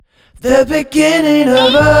The beginning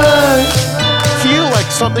of us. Feel like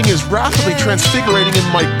something is rapidly transfigurating in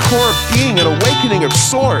my core of being, an awakening of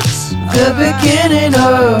sorts. The beginning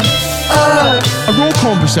of us. A raw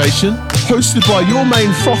conversation hosted by your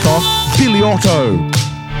main frother, Billy Otto.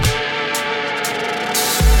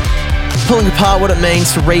 Pulling apart what it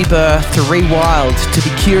means to rebirth, to rewild, to be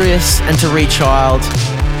curious and to rechild.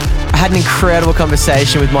 I had an incredible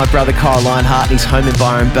conversation with my brother Kyle LIONHART in his home in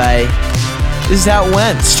Byron Bay. This is how it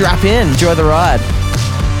went. Strap in, enjoy the ride.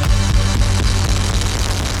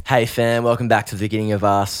 Hey fam, welcome back to the beginning of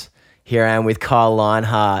us. Here I am with Kyle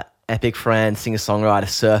LIONHART, epic friend, singer-songwriter,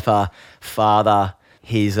 surfer, father.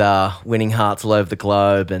 He's winning hearts all over the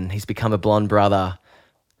globe and he's become a blonde brother.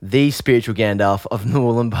 The spiritual Gandalf of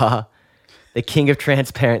Moolumbar, the king of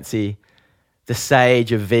transparency, the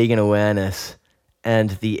sage of vegan awareness,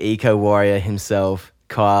 and the eco-warrior himself.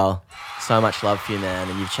 Kyle, so much love for you, man,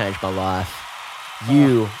 and you've changed my life.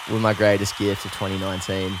 You were my greatest gift of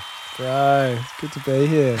 2019. Bro, it's good to be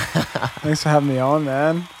here. Thanks for having me on,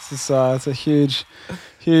 man. It's a huge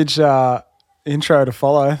intro to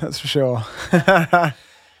follow, that's for sure.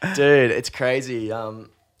 Dude, it's crazy.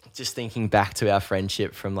 Just thinking back to our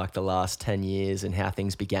friendship from like the last 10 years and how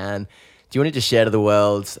things began. Do you want to just share to the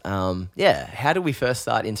world, how did we first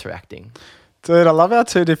start interacting? Dude, I love our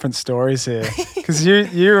two different stories here because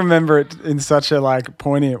you remember it in such a like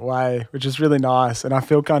poignant way, which is really nice. And I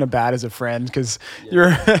feel kind of bad as a friend because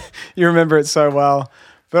you remember it so well.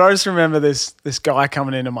 But I just remember this guy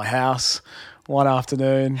coming into my house one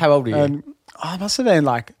afternoon. How old were you? And I must have been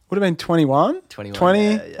would have been 21? 21. 20?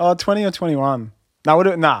 Yeah. Oh, 20 or 21. Actually,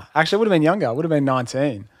 it would have been younger. It would have been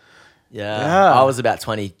 19. Yeah. I was about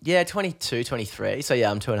 20. Yeah, 22, 23. So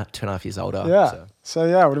yeah, I'm two and a half years older. Yeah. So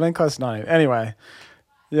yeah, it would have been close to 90. Anyway,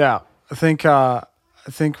 yeah, I think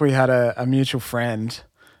we had a mutual friend,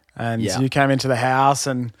 and you came into the house,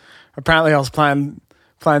 and apparently I was playing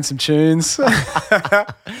some tunes. And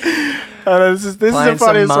this is the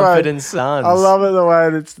funniest Mumford way. and Sons. I love it the way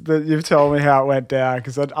that you've told me how it went down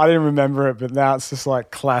because I didn't remember it, but now it's just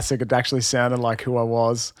like classic. It actually sounded like who I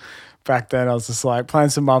was. Back then, I was just like playing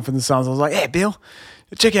some Mumford and Sons. I was like, "Hey, Bill,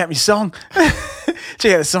 check out my song.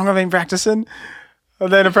 Check out the song I've been practicing."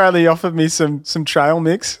 And then apparently he offered me some trail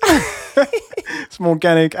mix, some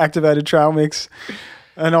organic activated trail mix.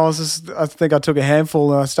 And I think I took a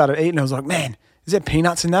handful and I started eating. I was like, "Man, is there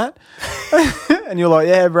peanuts in that?" And you're like,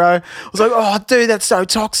 "Yeah, bro." I was like, "Oh, dude, that's so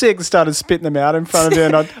toxic." And started spitting them out in front of you,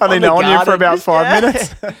 and I'd only known you for about 5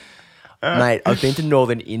 minutes. Mate, I've been to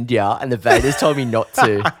northern India and the Vedas told me not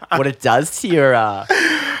to. What it does to your...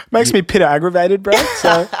 Makes me pitta aggravated, bro.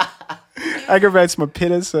 So aggravates my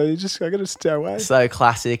pitta, so I got to stay away. So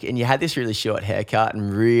classic. And you had this really short haircut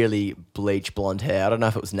and really bleached blonde hair. I don't know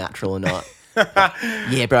if it was natural or not.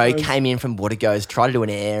 Yeah, bro, he came in from Watergoes, tried to do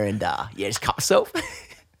an air and just cut myself.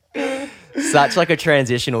 Such like a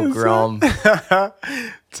transitional grom.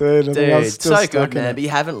 Dude, it's so good, man. But you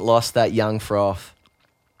haven't lost that young froth.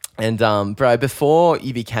 And, bro, before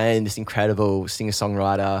you became this incredible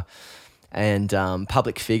singer-songwriter and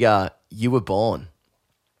public figure, you were born.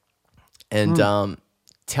 And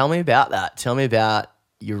tell me about that. Tell me about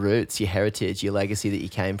your roots, your heritage, your legacy that you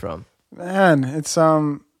came from. Man, it's,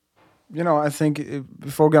 I think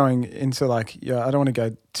before going into I don't want to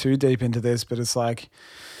go too deep into this, but it's like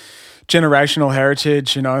generational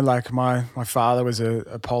heritage, like my father was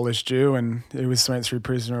a Polish Jew and he was went through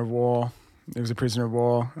prisoner of war. He was a prisoner of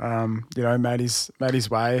war, made his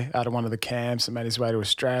way out of one of the camps and made his way to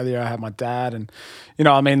Australia. I had my dad and, I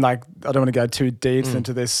don't want to go too deep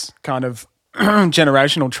into this kind of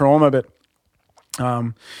generational trauma, but,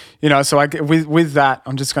 so with that,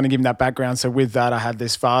 I'm just going to give him that background. So with that, I had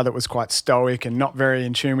this father that was quite stoic and not very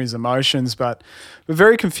in tune with his emotions, but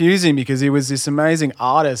very confusing because he was this amazing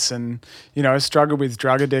artist and, struggled with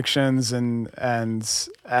drug addictions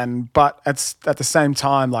but at the same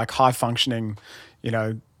time, like high functioning,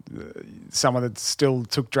 someone that still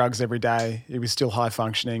took drugs every day. He was still high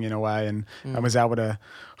functioning in a way and was able to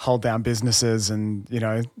hold down businesses and,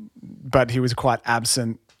 but he was quite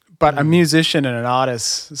absent. But a musician and an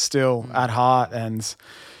artist still at heart and,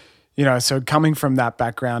 so coming from that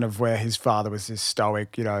background of where his father was this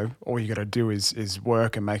stoic, all you got to do is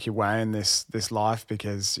work and make your way in this life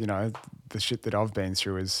because, the shit that I've been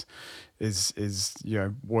through is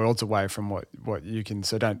worlds away from what you can,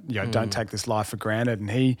 so don't take this life for granted.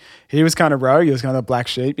 And he was kind of rogue, he was kind of the black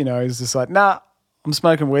sheep, he was just like, nah, I'm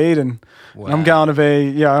smoking weed and I'm going to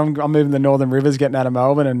be, I'm moving the Northern Rivers, getting out of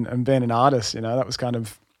Melbourne and being an artist, that was kind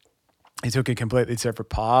of, he took a completely separate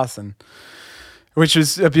path and which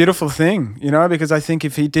was a beautiful thing, because I think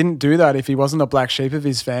if he didn't do that, if he wasn't a black sheep of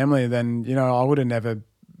his family, then, I would have never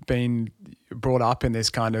been brought up in this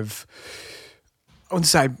kind of, I wouldn't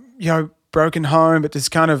say, broken home, but this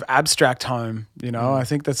kind of abstract home, I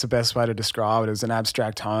think that's the best way to describe it. It was an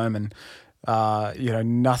abstract home, and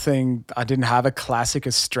nothing, I didn't have a classic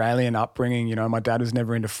Australian upbringing. My dad was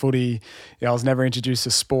never into footy. I was never introduced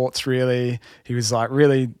to sports really. He was like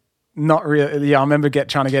really not really. Yeah, I remember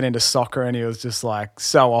trying to get into soccer, and he was just like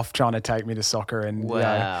so off trying to take me to soccer. And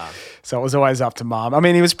wow. So it was always up to mum. I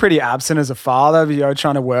mean, he was pretty absent as a father,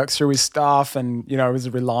 trying to work through his stuff, and he was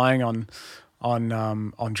relying on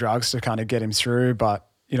drugs to kind of get him through. But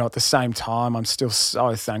at the same time, I'm still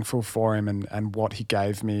so thankful for him, and what he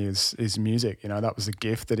gave me is music. That was a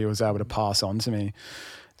gift that he was able to pass on to me.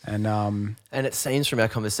 And it seems from our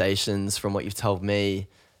conversations, from what you've told me,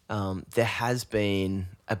 there has been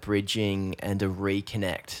a bridging and a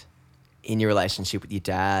reconnect in your relationship with your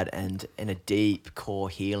dad, and a deep core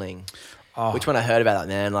healing. Which when I heard about that,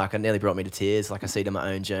 man, like it nearly brought me to tears. Like I see it in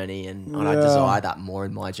my own journey, and I desire that more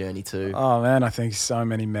in my journey too. Oh man, I think so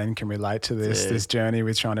many men can relate to this journey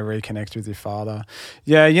with trying to reconnect with your father.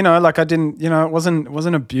 Yeah, like I didn't, it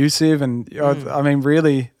wasn't abusive, and I mean,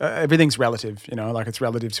 really, everything's relative. Like it's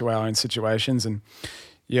relative to our own situations, and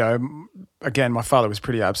again, my father was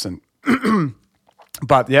pretty absent,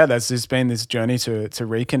 but yeah, there's been this journey to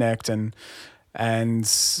reconnect, and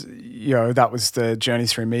that was the journey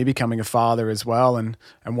through me becoming a father as well, and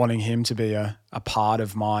wanting him to be a part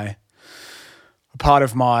of my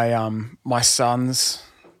my son's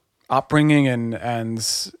upbringing,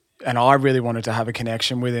 and I really wanted to have a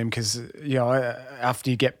connection with him because after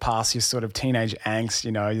you get past your sort of teenage angst,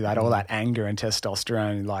 all that anger and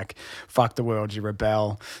testosterone, like fuck the world, you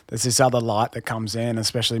rebel. There's this other light that comes in,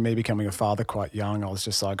 especially me becoming a father quite young. I was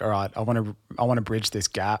just like, all right, I want to bridge this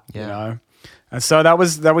gap, And so that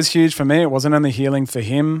was huge for me. It wasn't only healing for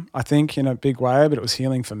him, I think, in a big way, but it was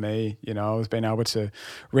healing for me. I was being able to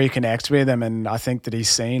reconnect with him, and I think that he's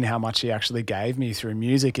seen how much he actually gave me through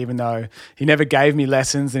music, even though he never gave me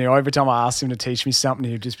lessons. And every time I asked him to teach me something,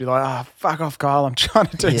 he'd just be like, "Oh, fuck off, Kyle! I'm trying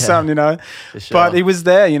to do something," For sure. But he was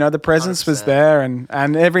there, the presence 100%. Was there,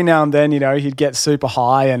 and every now and then, he'd get super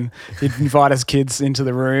high, and he'd invite us kids into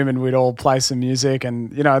the room, and we'd all play some music,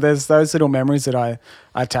 and there's those little memories that I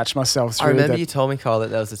attach myself through. I remember you told me, Kyle, that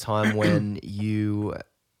there was a time when you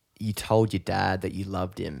told your dad that you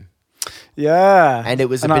loved him. Yeah. And it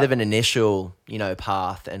was a bit of an initial,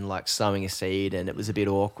 path, and like sowing a seed, and it was a bit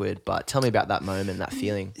awkward. But tell me about that moment, that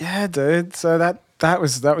feeling. Yeah, dude. So that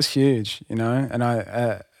was huge, and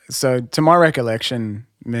I so to my recollection,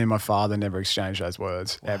 me and my father never exchanged those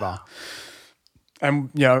words ever. And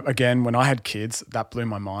again, when I had kids, that blew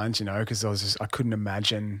my mind, because I couldn't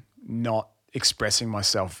imagine not expressing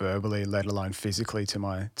myself verbally, let alone physically, to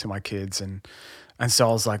my kids, and so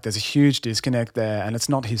I was like, there's a huge disconnect there, and it's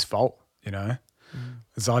not his fault,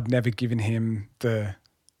 because I'd never given him the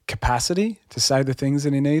capacity to say the things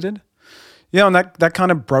that he needed, and that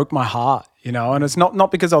kind of broke my heart, and it's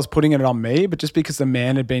not because I was putting it on me, but just because the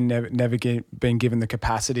man had been never been given the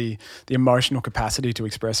capacity, the emotional capacity to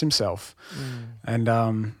express himself, and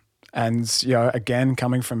again,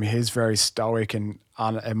 coming from his very stoic and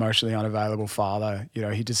emotionally unavailable father,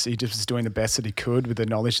 he just was doing the best that he could with the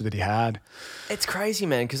knowledge that he had. It's crazy,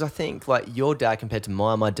 man, because I think like your dad compared to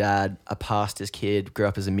my dad, a pastor's kid, grew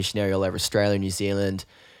up as a missionary all over Australia and New Zealand,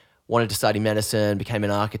 wanted to study medicine, became an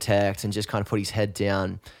architect, and just kind of put his head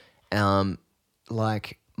down.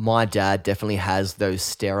 Like my dad definitely has those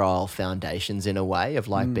sterile foundations in a way of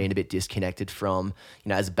like being a bit disconnected from,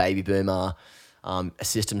 as a baby boomer, a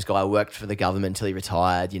systems guy, worked for the government until he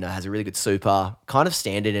retired, has a really good super, kind of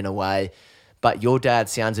standard in a way. But your dad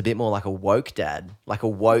sounds a bit more like a woke dad, like a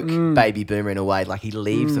woke baby boomer in a way. Like he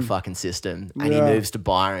leaves the fucking system and he moves to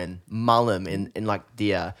Byron, Mullum in like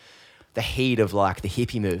the heat of like the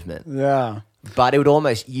hippie movement. Yeah. But it would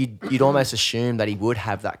almost, you'd almost assume that he would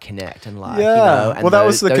have that connect and like, and well, that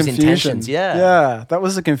was the those confusion. Intentions. Yeah, that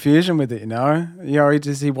was the confusion with it,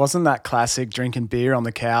 he wasn't that classic drinking beer on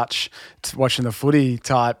the couch, watching the footy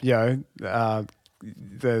type, the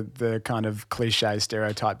kind of cliche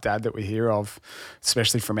stereotype dad that we hear of,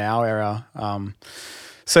 especially from our era.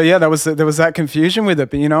 So yeah, there was that confusion with it,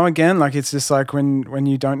 but again, like it's just like when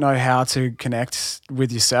you don't know how to connect with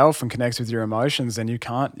yourself and connect with your emotions, then you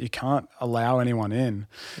can't allow anyone in.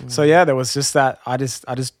 So yeah, there was just that. I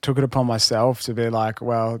just took it upon myself to be like,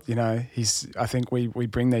 well, I think we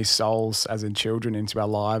bring these souls as in children into our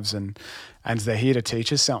lives, and they're here to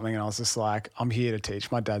teach us something. And I was just like, I'm here to teach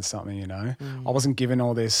my dad something. I wasn't given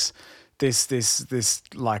all this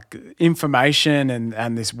like information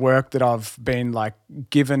and this work that I've been like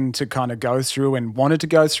given to kind of go through and wanted to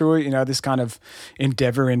go through, this kind of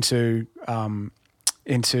endeavor into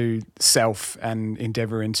into self and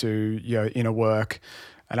endeavor into inner work.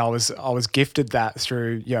 And I was gifted that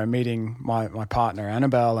through meeting my partner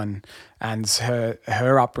Annabelle, and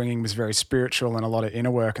her upbringing was very spiritual and a lot of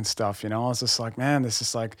inner work and stuff. I was just like, man, this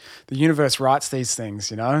is like the universe writes these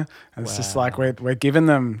things, and it's just like we're given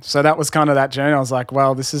them. So that was kind of that journey. I was like,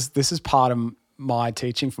 well, this is part of my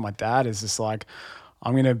teaching for my dad. Is just like,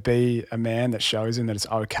 I'm going to be a man that shows him that it's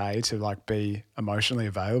okay to like be emotionally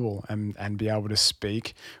available and be able to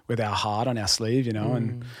speak with our heart on our sleeve,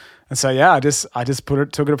 And so I just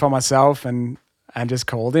took it upon myself and just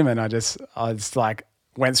called him, and I just like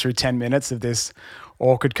went through 10 minutes of this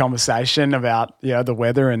awkward conversation about the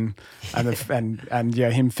weather and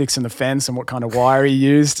him fixing the fence and what kind of wire he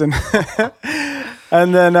used and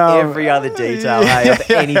and then every other detail of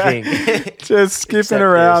anything, just skipping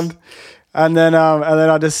around, this. and then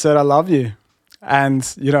I just said I love you, and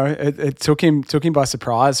it took him by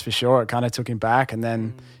surprise for sure. It kind of took him back, and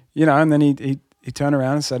then and then he turned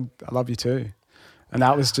around and said, I love you too. And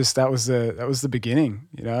that was the beginning,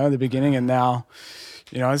 the beginning. And now,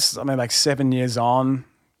 it's, like 7 years on,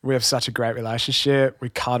 we have such a great relationship. We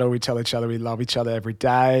cuddle, we tell each other we love each other every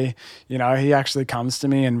day. He actually comes to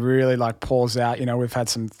me and really like pours out. We've had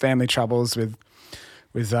some family troubles with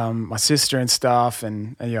my sister and stuff,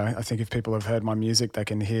 and I think if people have heard my music, they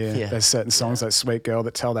can hear there's certain songs like Sweet Girl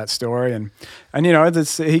that tell that story, and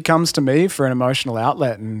he comes to me for an emotional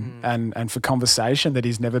outlet and for conversation that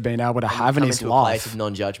he's never been able to have in his life. A place of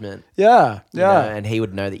non-judgment. And he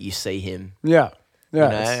would know that you see him.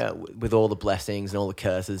 With all the blessings and all the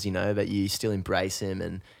curses, but you still embrace him,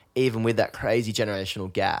 and even with that crazy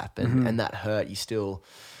generational gap and that hurt,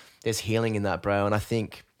 there's healing in that, bro. And I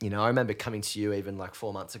think, I remember coming to you even like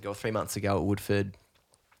 3 months ago at Woodford,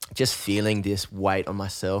 just feeling this weight on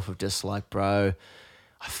myself of just like, bro,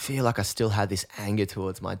 I feel like I still had this anger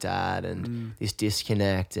towards my dad and this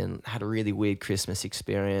disconnect, and had a really weird Christmas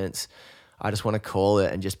experience. I just want to call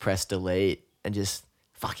it and just press delete and just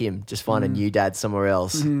fuck him, just find a new dad somewhere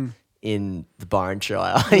else in the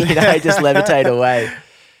Byronshire, just levitate away.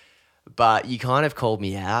 But you kind of called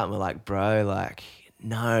me out and were like, bro, like,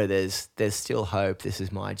 no, there's still hope. This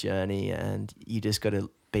is my journey, and you just got to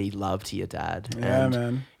be love to your dad. Yeah, and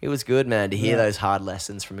man. It was good, man, to hear those hard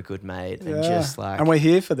lessons from a good mate, and just like, and we're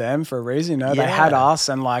here for them for a reason. They had us,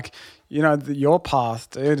 and like, your path,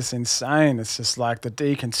 dude, it's insane. It's just like the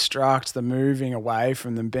deconstruct, the moving away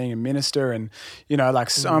from them being a minister, and like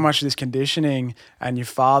so much of this conditioning. And your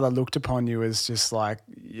father looked upon you as just like,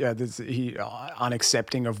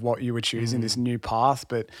 unaccepting of what you were choosing, this new path.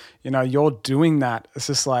 But you're doing that. It's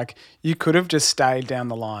just like you could have just stayed down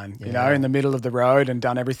the line, in the middle of the road and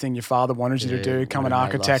done everything your father wanted you to do, become an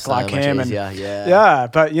architect like him,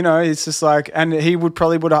 But it's just like, and he would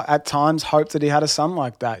at times hope that he had a son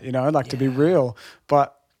like that, to be real.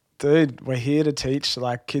 But dude, we're here to teach.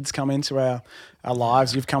 Like, kids come into our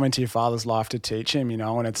lives. You've come into your father's life to teach him,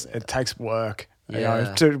 and it takes work.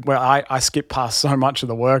 I skip past so much of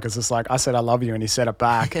the work. It's just like, I said I love you and he said it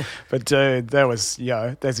back. But dude, there's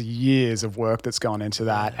years of work that's gone into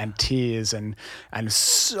that, and tears and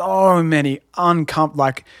so many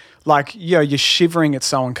you're shivering. It's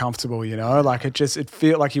so uncomfortable, like it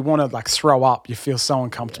feel like you want to like throw up. You feel so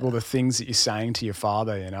uncomfortable, the things that you're saying to your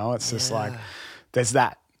father, it's just like, there's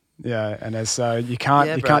that. And there's, you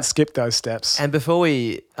can't skip those steps. And before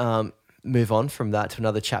we move on from that to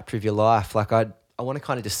another chapter of your life, like I want to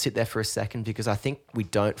kind of just sit there for a second, because I think we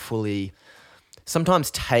don't fully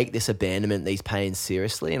sometimes take this abandonment, these pains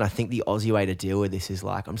seriously. And I think the Aussie way to deal with this is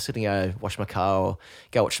like, I'm just going to go wash my car or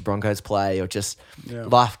go watch the Broncos play, or just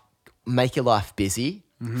make your life busy,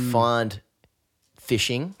 find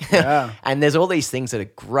fishing. And there's all these things that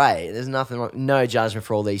are great. There's nothing wrong, no judgment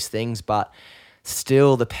for all these things, but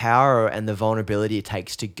still the power and the vulnerability it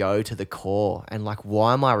takes to go to the core and like,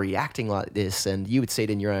 why am I reacting like this? And you would see it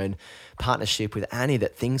in your own partnership with Annie,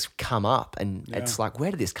 that things come up and it's like, where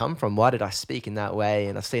did this come from? Why did I speak in that way?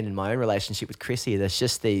 And I've seen in my own relationship with Chrissy, there's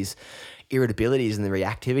just these irritabilities and the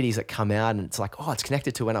reactivities that come out, and it's like, oh, it's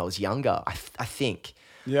connected to when I was younger, I think.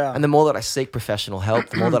 And the more that I seek professional help,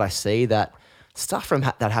 the more that I see that stuff from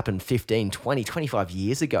that happened 15, 20, 25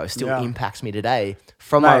 years ago still impacts me today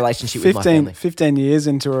from my relationship with my family. 15 years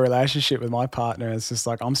into a relationship with my partner, it's just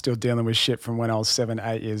like I'm still dealing with shit from when I was 7,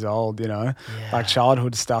 8 years old, like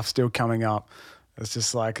childhood stuff still coming up. It's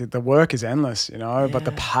just like the work is endless, but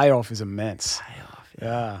the payoff is immense.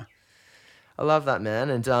 I love that,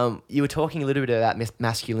 man. And you were talking a little bit about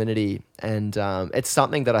masculinity, and it's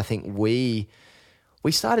something that I think we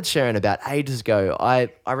started sharing about ages ago. I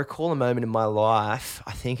recall a moment in my life,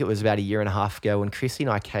 I think it was about a year and a half ago, when Chrissy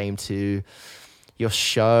and I came to, your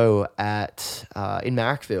show at in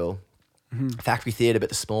Marrickville, Factory Theatre, but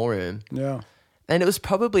the small room. Yeah. And it was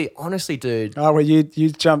probably, honestly, dude. Oh, well, you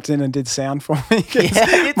jumped in and did sound for me.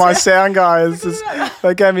 Yeah, my sound guy is just,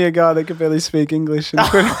 they gave me a guy that could barely speak English and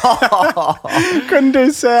couldn't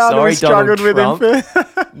do sound. Sorry, and struggled Donald with him.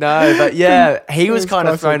 No, but yeah, he was kind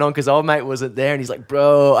of classic. thrown on because old mate wasn't there, and he's like,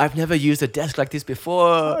 "Bro, I've never used a desk like this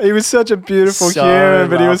before." He was such a beautiful So human,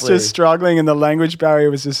 but he was lovely. just struggling, and the language barrier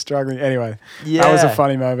was just struggling. Anyway, that was a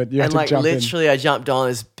funny moment. You had And to like jump in. literally, I jumped on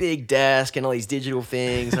this big desk and all these digital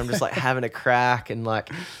things. And I'm just like having a crack, and like,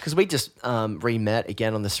 because we just re-met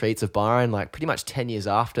again on the streets of Byron, like pretty much 10 years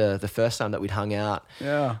after the first time that we'd hung out.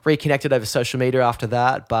 Yeah. Reconnected over social media after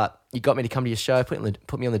that, but you got me to come to your show, put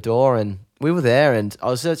me on the door, and we were there. And I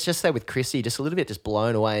was just there with Chrissy, just a little bit just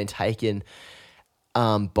blown away and taken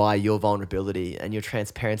by your vulnerability and your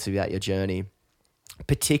transparency about your journey,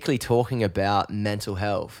 particularly talking about mental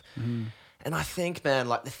health. And I think, man,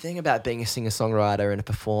 like the thing about being a singer-songwriter and a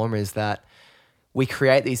performer is that we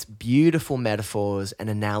create these beautiful metaphors and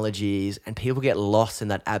analogies, and people get lost in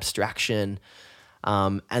that abstraction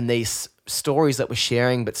and these stories that we're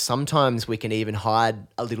sharing, but sometimes we can even hide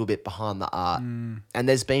a little bit behind the art. And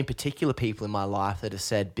there's been particular people in my life that have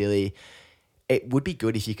said, Billy, it would be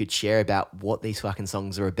good if you could share about what these fucking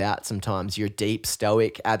songs are about sometimes. Your deep,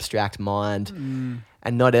 stoic, abstract mind.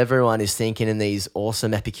 And not everyone is thinking in these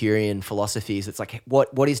awesome Epicurean philosophies. It's like,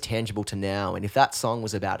 what is tangible to now? And if that song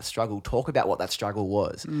was about a struggle, talk about what that struggle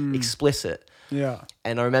was. Explicit. Yeah.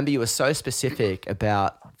 And I remember you were so specific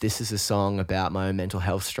about, this is a song about my own mental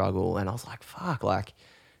health struggle. And I was like, fuck, like,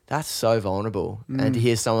 that's so vulnerable. And to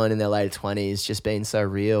hear someone in their later 20s just being so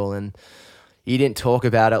real, and you didn't talk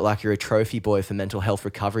about it like you're a trophy boy for mental health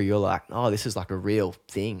recovery. You're like, oh, this is like a real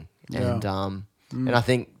thing. Yeah. And I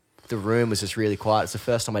think the room was just really quiet. It's the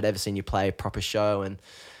first time I'd ever seen you play a proper show. And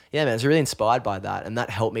yeah, man, I was really inspired by that. And that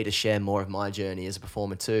helped me to share more of my journey as a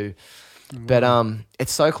performer too. But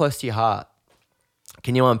it's so close to your heart.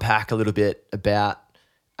 Can you unpack a little bit about,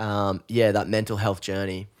 that mental health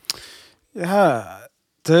journey? Yeah,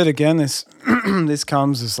 dude. Again, this this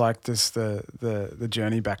comes as like the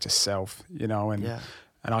journey back to self, and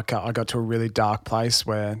I got to a really dark place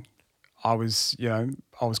where I was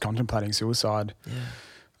contemplating suicide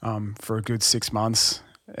for a good 6 months,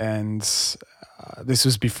 and this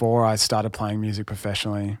was before I started playing music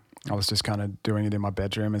professionally. I was just kind of doing it in my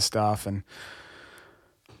bedroom and stuff, and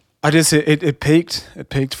I just it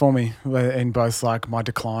peaked for me in both like my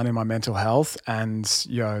decline in my mental health and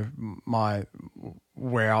my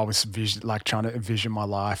where I was trying to envision my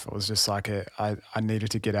life. It was just like I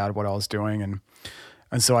needed to get out of what I was doing,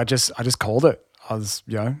 and so I just called it. I was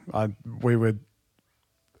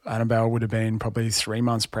Annabelle would have been probably 3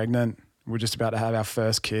 months pregnant. We were just about to have our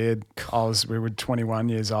first kid. We were 21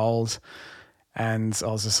 years old, and I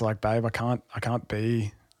was just like, babe, I can't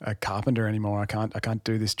be a carpenter anymore. I can't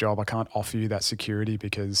do this job. I can't offer you that security,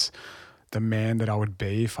 because the man that I would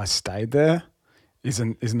be if I stayed there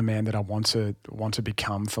isn't the man that I want to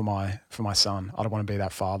become for my son. I don't want to be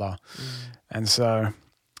that father. And so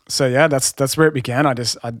yeah, that's where it began. I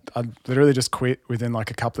literally just quit within like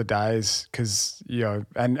a couple of days, because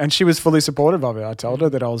and she was fully supportive of it. I told her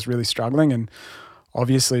that I was really struggling, and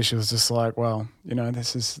obviously she was just like, well,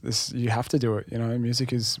 this you have to do it.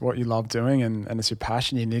 Music is what you love doing, and it's your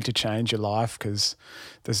passion. You need to change your life, because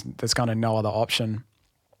there's kind of no other option.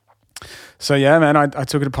 So yeah, man, I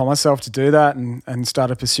took it upon myself to do that and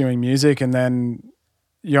started pursuing music. And then,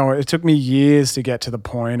 it took me years to get to the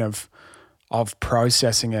point of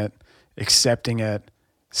processing it, accepting it,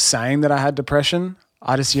 saying that I had depression.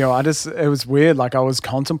 It was weird. Like, I was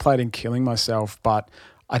contemplating killing myself, but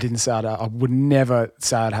I didn't say it. I would never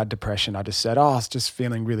say I'd had depression. I just said, I was just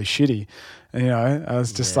feeling really shitty. And, I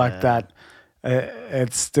was just like that.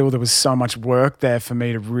 There was so much work there for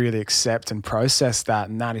me to really accept and process that.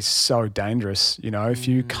 And that is so dangerous. If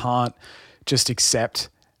you can't just accept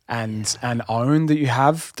and own that you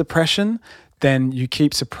have depression, then you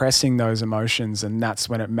keep suppressing those emotions, and that's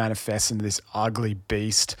when it manifests into this ugly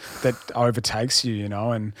beast that overtakes you,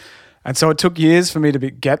 and so it took years for me to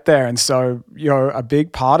get there. And so, a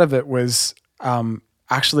big part of it was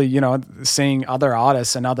actually, seeing other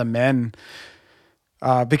artists and other men,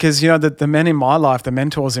 because, the men in my life, the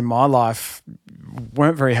mentors in my life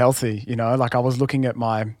weren't very healthy, like I was looking at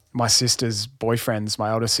my sister's boyfriends,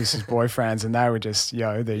 my older sister's boyfriends, and they were just,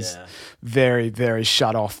 these very, very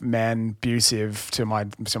shut off men, abusive to my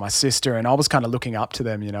sister. And I was kind of looking up to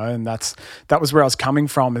them, and that was where I was coming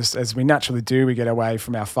from, as we naturally do. We get away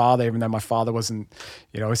from our father, even though my father wasn't,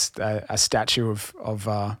 a statue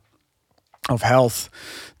of health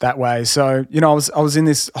that way. So, you know, I was in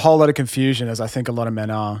this whole lot of confusion, as I think a lot of men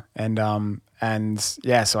are. And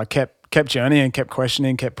yeah, so I kept journeying, kept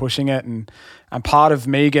questioning, kept pushing it. And part of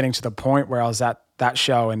me getting to the point where I was at that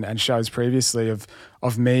show and shows previously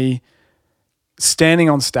of me standing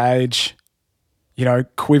on stage, you know,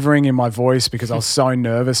 quivering in my voice because I was so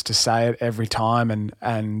nervous to say it every time,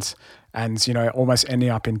 and you know, almost ending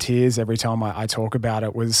up in tears every time I talk about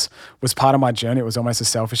it was part of my journey. It was almost a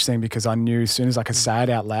selfish thing because I knew as soon as I could say it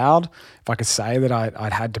out loud, if I could say that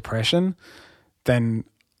I'd had depression, then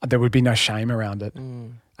there would be no shame around it.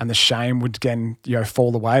 And the shame would again, you know,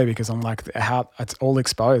 fall away because I'm like, how it's all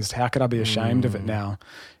exposed. How could I be ashamed of it now?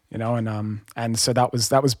 You know, and so that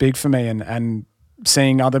was big for me, and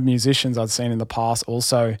seeing other musicians I'd seen in the past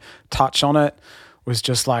also touch on it was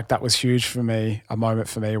just like, that was huge for me, a moment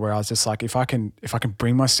for me where I was just like, if I can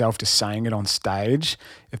bring myself to saying it on stage,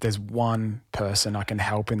 if there's one person I can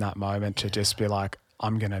help in that moment to just be like,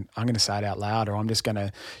 I'm gonna say it out loud, or I'm just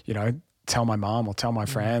gonna, you know, tell my mom or tell my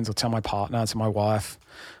friends or tell my partner, to my wife.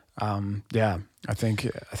 Yeah, I think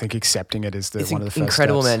accepting it is one of the first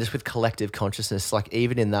incredible, steps. man, just with collective consciousness. Like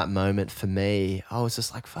even in that moment for me, I was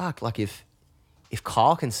just like, fuck, like if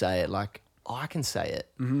Kyle can say it, like I can say it.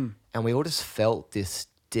 Mm-hmm. And we all just felt this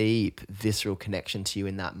deep, visceral connection to you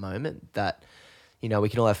in that moment that, you know, we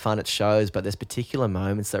can all have fun at shows, but there's particular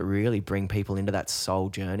moments that really bring people into that soul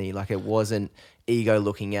journey. Like it wasn't ego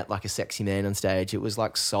looking at like a sexy man on stage. It was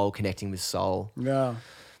like soul connecting with soul. Yeah.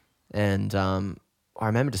 And I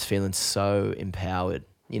remember just feeling so empowered.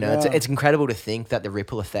 You know, Yeah. it's incredible to think that the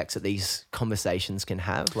ripple effects that these conversations can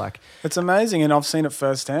have. Like, it's amazing, and I've seen it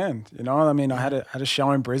firsthand. You know, I mean, I had a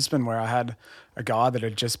show in Brisbane where I had a guy that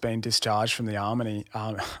had just been discharged from the army,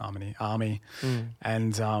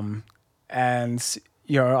 and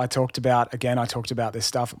you know, I talked about this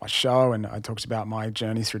stuff at my show, and I talked about my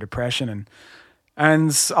journey through depression,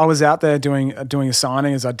 and I was out there doing a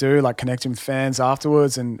signing as I do, like connecting with fans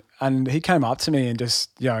afterwards, and he came up to me and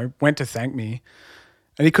just, you know, went to thank me.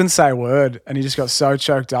 And he couldn't say a word, and he just got so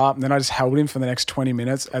choked up. And then I just held him for the next 20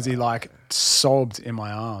 minutes as he like sobbed in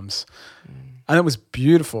my arms. And it was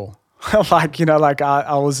beautiful. Like, you know, like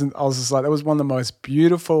I was just like, that was one of the most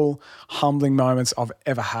beautiful, humbling moments I've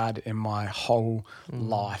ever had in my whole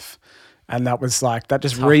life. And that was like, that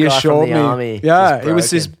just Tough guy reassured from the me. army, Yeah, just he was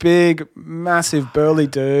this broken. big, massive, burly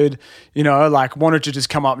dude, you know, like wanted to just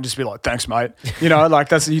come up and just be like, thanks, mate. You know,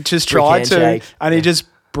 like he just Brick tried to, handshake. and he just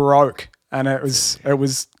broke. And it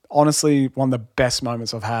was honestly one of the best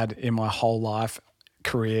moments I've had in my whole life,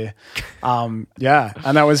 career. Yeah.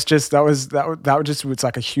 And that was just it's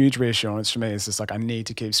like a huge reassurance for me. It's just like, I need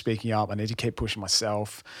to keep speaking up. I need to keep pushing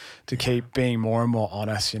myself to keep being more and more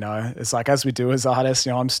honest, you know. It's like, as we do as artists,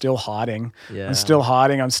 you know, I'm still hiding. Yeah. I'm still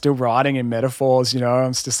hiding. I'm still writing in metaphors, you know.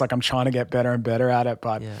 I'm just like, I'm trying to get better and better at it.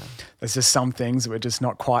 But there's just some things that we're just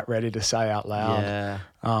not quite ready to say out loud. Yeah.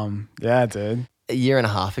 Yeah, dude. A year and a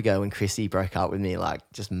half ago when Chrissy broke up with me, like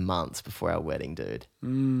just months before our wedding, dude.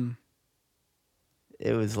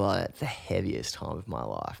 It was like the heaviest time of my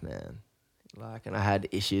life, man. Like, and I had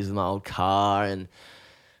issues with my old car, and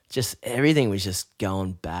just everything was just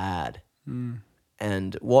going bad.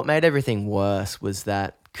 And what made everything worse was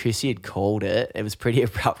that Chrissy had called it. It was pretty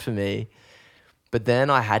abrupt for me. But then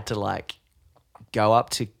I had to like go up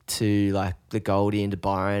to like the Goldie in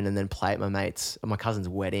Byron and then play at my cousin's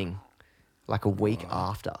wedding like a week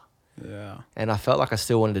after. Yeah. And I felt like I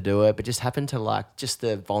still wanted to do it, but just happened to like just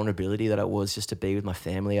the vulnerability that it was just to be with my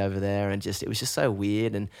family over there, and just it was just so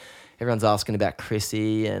weird. And everyone's asking about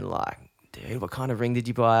Chrissy and like, dude, what kind of ring did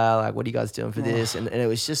you buy? Like, what are you guys doing for this? And it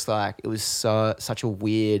was just like, it was such a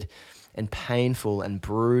weird and painful and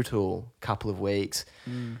brutal couple of weeks.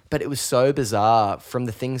 But it was so bizarre from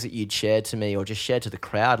the things that you'd shared to me or just shared to the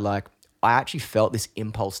crowd. Like, I actually felt this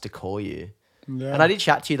impulse to call you. Yeah. And I did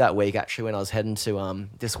chat to you that week actually when I was heading to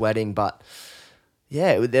this wedding, but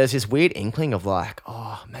yeah, there's this weird inkling of like,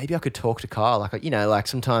 oh, maybe I could talk to Kyle. Like, you know, like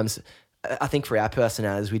sometimes I think for our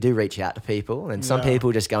personalities, we do reach out to people, and some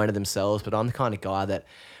people just go into themselves, but I'm the kind of guy that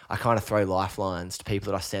I kind of throw lifelines to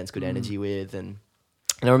people that I sense good energy with. And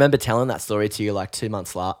I remember telling that story to you like 2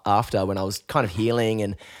 months after when I was kind of healing,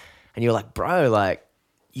 and you were like, bro, like,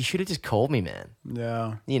 you should have just called me, man.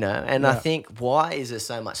 Yeah. You know, and I think, why is there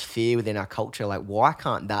so much fear within our culture? Like, why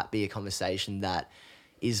can't that be a conversation that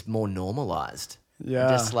is more normalized? Yeah.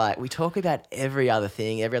 Just like, we talk about every other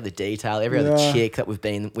thing, every other detail, every other chick that we've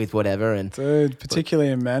been with, whatever. And dude,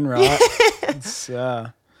 particularly in men, right? It's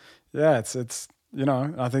it's you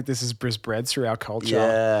know, I think this is bred through our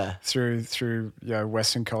culture, through you know,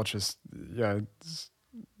 Western cultures, you know,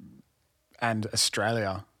 and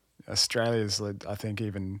Australia. Australia's, I think,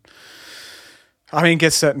 even I mean,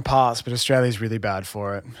 get certain parts, but Australia's really bad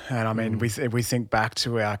for it. And I mean, we think back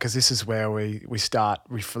to because this is where we start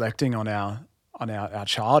reflecting on our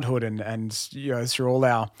childhood and through all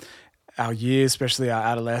our years, especially our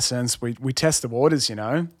adolescence, we test the waters.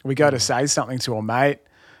 We go to say something to a mate.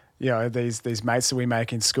 These mates that we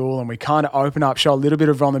make in school, and we kind of open up, show a little bit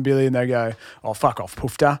of vulnerability, and they go, "Oh, fuck off,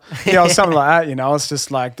 poofta," something like that. It's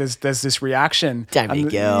just like there's this reaction. Don't be a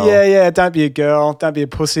girl. Yeah. Don't be a girl. Don't be a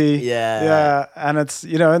pussy. Yeah. And it's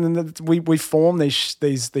and then we form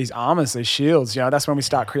these armors, these shields. That's when we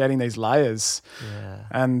start creating these layers. Yeah.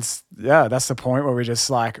 And that's the point where we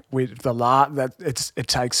just like it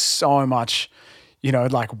takes so much,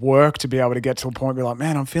 like work to be able to get to a point where you're like,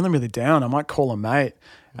 man, I'm feeling really down. I might call a mate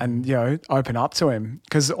and, open up to him.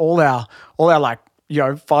 Because all our like,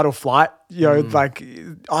 fight or flight, like,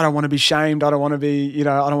 I don't want to be shamed. I don't want to be,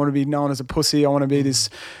 I don't want to be known as a pussy. I want to be this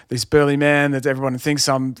burly man that everyone thinks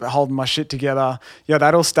I'm holding my shit together.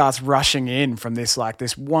 That all starts rushing in from this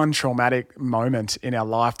one traumatic moment in our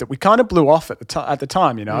life that we kind of blew off at the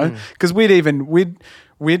time, because we'd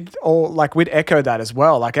echo that as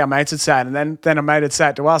well. Like our mates had said, and then a mate had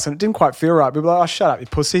said to us, and it didn't quite feel right. We'd be like, "Oh, shut up, you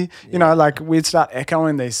pussy!" Like we'd start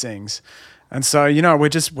echoing these things, and so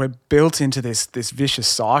we're built into this vicious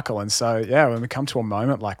cycle. And so when we come to a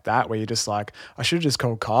moment like that where you're just like, I should have just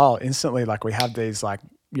called Kyle instantly. Like we have these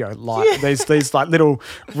these like little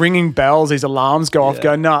ringing bells, these alarms go off.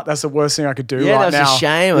 Go, nah, that's the worst thing I could do right now. Yeah, that was a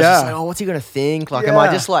shame. I was just like, oh, what's he gonna think? Like, am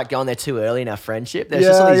I just like going there too early in our friendship? There's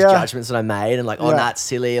just all these judgments that I made, and like, oh, that's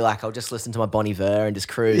silly. Like, I'll just listen to my Bon Iver and just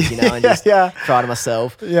cruise, and just cry to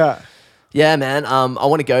myself. Yeah, man. I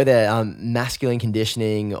want to go there. Masculine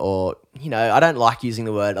conditioning, or I don't like using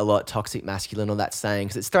the word a lot, toxic masculine, or that saying,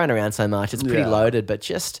 because it's thrown around so much. It's pretty loaded, but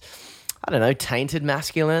just, I don't know, tainted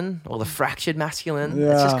masculine or the fractured masculine.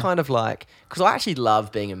 Yeah. It's just kind of like, because I actually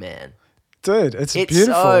love being a man. Dude, it's It's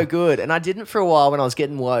beautiful. so good. And I didn't for a while when I was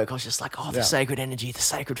getting woke. I was just like, the sacred energy, the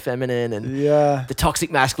sacred feminine, and the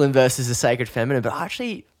toxic masculine versus the sacred feminine. But I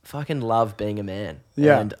actually fucking love being a man.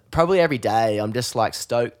 Yeah. And probably every day I'm just like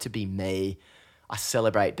stoked to be me. I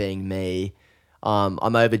celebrate being me.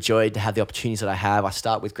 I'm overjoyed to have the opportunities that I have. I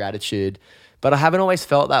start with gratitude. But I haven't always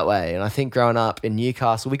felt that way. And I think growing up in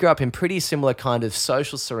Newcastle, we grew up in pretty similar kind of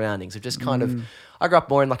social surroundings of just kind of, I grew up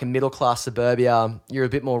more in like a middle-class suburbia. You're a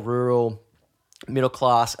bit more rural, middle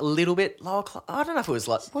class, a little bit lower class. I don't know if it was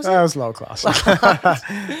like, it was lower class.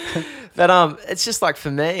 But it's just like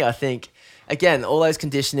for me, I think, again, all those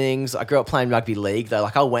conditionings. I grew up playing rugby league though.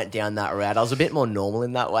 Like I went down that route. I was a bit more normal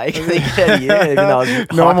in that way compared to you, even though I was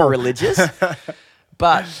hyper religious.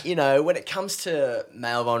 But, when it comes to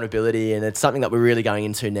male vulnerability, and it's something that we're really going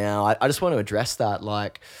into now, I just want to address that.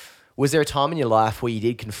 Like, was there a time in your life where you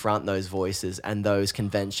did confront those voices and those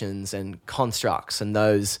conventions and constructs and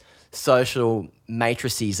those social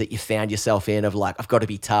matrices that you found yourself in of like, I've got to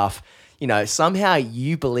be tough? Somehow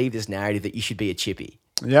you believe this narrative that you should be a chippy.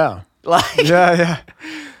 Yeah. Like, yeah.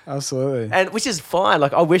 Absolutely. And which is fine.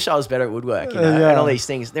 Like, I wish I was better at woodwork, and all these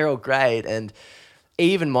things, they're all great. And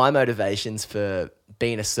even my motivations for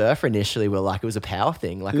being a surfer initially were like, it was a power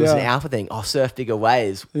thing. Like it was an alpha thing. Oh, surf bigger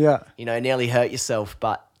waves. Yeah. Nearly hurt yourself,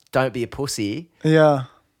 but don't be a pussy. Yeah.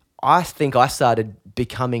 I think I started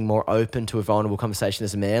becoming more open to a vulnerable conversation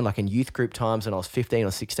as a man, like in youth group times when I was 15 or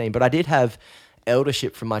 16. But I did have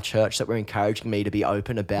eldership from my church that were encouraging me to be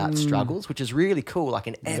open about struggles, which is really cool, like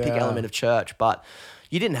an epic element of church. But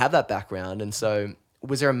you didn't have that background. And so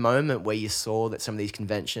was there a moment where you saw that some of these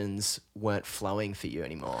conventions weren't flowing for you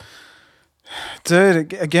anymore?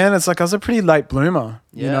 Dude, again, it's like I was a pretty late bloomer,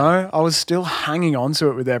 I was still hanging on to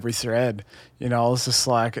it with every thread. I was just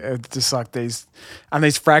like these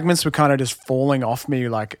fragments were kind of just falling off me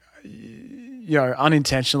like,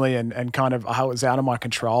 unintentionally and kind of, I was out of my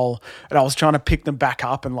control, and I was trying to pick them back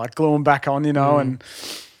up and like glue them back on, and,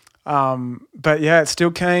 but yeah, it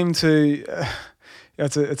still came to,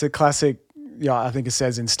 it's a classic, I think it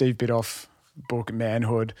says in Steve Biddulph's book,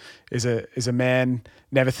 Manhood, is a man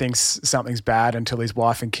never thinks something's bad until his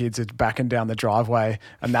wife and kids are backing down the driveway,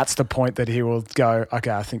 and that's the point that he will go,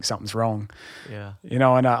 okay, I think something's wrong. Yeah.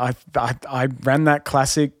 And I ran that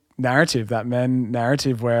classic narrative, that man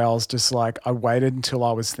narrative, where I was just like, I waited until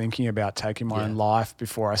I was thinking about taking my own life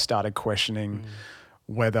before I started questioning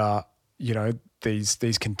whether, these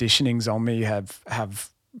conditionings on me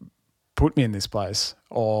have put me in this place,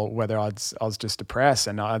 or whether I was just depressed.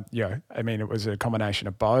 And it was a combination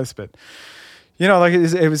of both, but it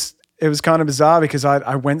was kind of bizarre because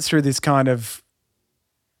I went through this kind of,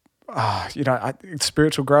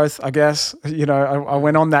 spiritual growth, I guess. I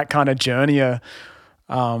went on that kind of journey,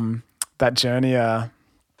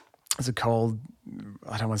 what's it called?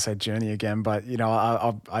 I don't want to say journey again, but you know,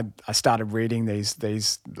 I started reading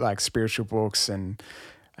these like spiritual books, and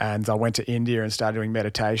I went to India and started doing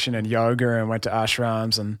meditation and yoga, and went to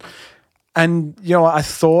ashrams, and you know, I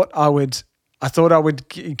thought I would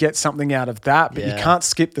get something out of that, but you can't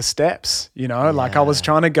skip the steps, you know. Like I was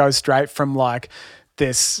trying to go straight from like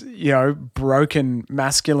this, you know, broken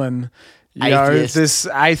masculine, you Atheist. know, this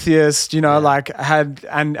atheist, you know, like had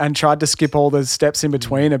and tried to skip all the steps in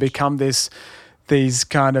between and become these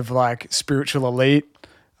kind of like spiritual elite,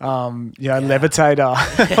 you know, levitator,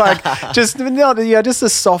 like just the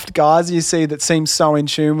soft guys you see that seem so in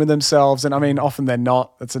tune with themselves. And I mean, often they're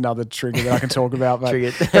not. That's another trigger that I can talk about.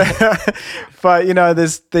 But, but you know,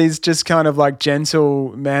 there's these just kind of like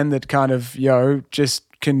gentle men that kind of, you know, just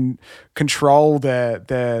can control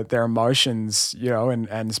their emotions, you know,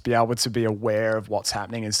 and be able to be aware of what's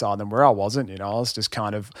happening inside them, where I wasn't, you know. I was just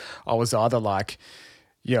kind of, I was either like,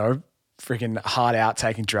 you know, freaking hard out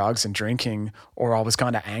taking drugs and drinking, or I was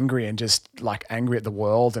kind of angry and just like angry at the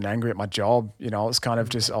world and angry at my job. You know, it was kind of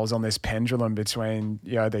just, I was on this pendulum between,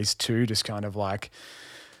 you know, these two, just kind of like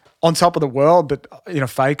on top of the world, but in a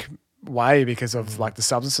fake way because of like the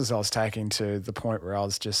substances I was taking, to the point where I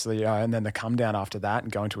was just, you know, and then the come down after that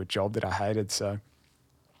and going to a job that I hated. So,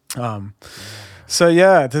 so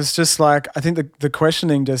yeah, there's just like, I think the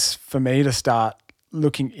questioning just for me to start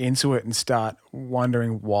looking into it and start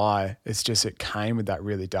wondering why, it's just, it came with that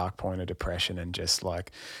really dark point of depression, and just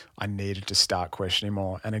like I needed to start questioning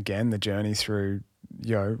more. And again, the journey through,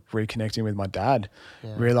 you know, reconnecting with my dad,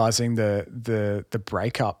 realizing the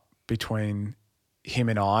breakup between him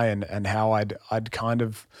and I, and how I'd kind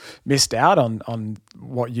of missed out on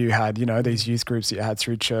what you had, you know, these youth groups that you had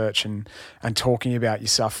through church, and talking about your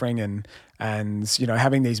suffering, and you know,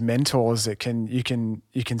 having these mentors that you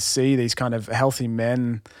can see these kind of healthy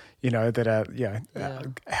men, you know, that are, you know,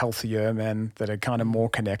 healthier men that are kind of more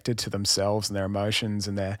connected to themselves and their emotions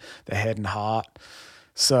and their head and heart.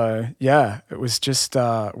 So yeah, it was just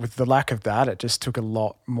with the lack of that, it just took a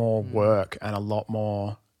lot more work and a lot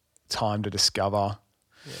more time to discover.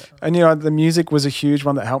 And you know, the music was a huge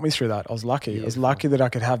one that helped me through that. I was lucky. Beautiful. I was lucky that I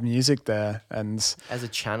could have music there, and as a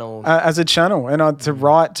channel, and to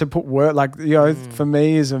write, to put word, like, you know, for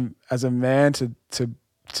me as a man to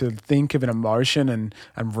think of an emotion and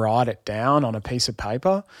write it down on a piece of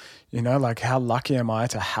paper, you know, like how lucky am I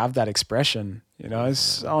to have that expression? You know,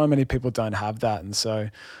 so many people don't have that, and so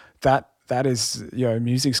that is, you know,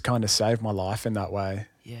 music's kind of saved my life in that way.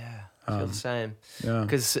 Yeah. I feel the same. Yeah.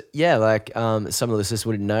 Because, like some of the listeners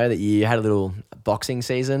wouldn't know that you had a little boxing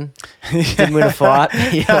season. Didn't win a fight.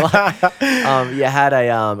 You had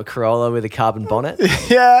a Corolla with a carbon bonnet.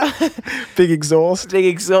 Yeah. Big exhaust.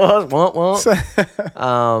 Womp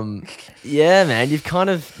womp. Yeah, man. You've kind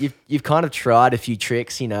of tried a few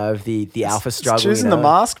tricks, you know, of the alpha struggle. Choosing, you know? the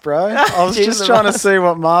mask, bro. I was just trying to see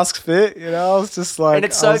what masks fit, you know. I was just like, and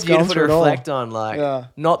it's so beautiful to reflect on, like,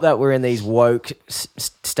 not that we're in these woke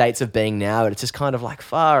states of being now, but it's just kind of like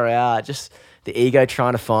far out, just the ego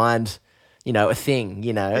trying to find, you know, a thing,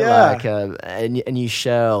 you know, like a new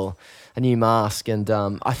shell, a new mask. And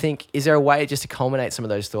I think, is there a way just to culminate some of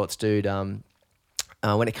those thoughts, dude, when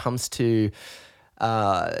it comes to,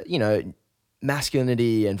 you know,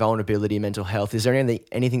 masculinity and vulnerability, mental health? Is there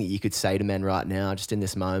anything that you could say to men right now, just in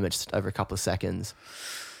this moment, just over a couple of seconds?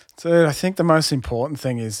 Dude, I think the most important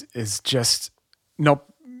thing is just not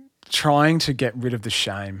trying to get rid of the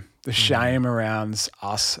shame. The shame around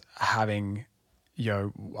us having, you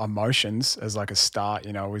know, emotions as like a start,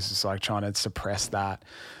 you know, is just like trying to suppress that.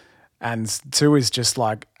 And two is just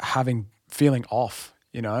like feeling off,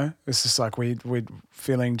 you know. It's just like we're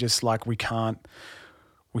feeling just like we can't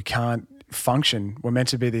function. We're meant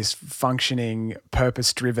to be this functioning,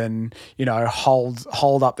 purpose-driven, you know,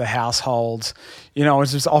 hold up the household. You know,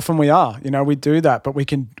 it's just often we are, you know, we do that, but we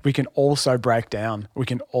can also break down.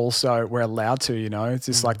 We're allowed to, you know. It's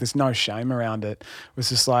just like there's no shame around it. It's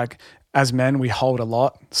just like, as men, we hold a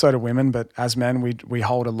lot. So do women, but as men, we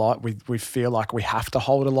hold a lot. We feel like we have to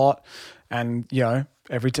hold a lot, and you know,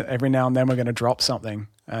 every now and then we're going to drop something,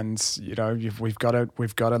 and you know, we've got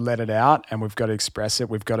to let it out, and we've got to express it.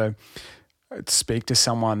 We've got to speak to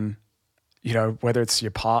someone, you know, whether it's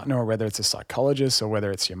your partner or whether it's a psychologist or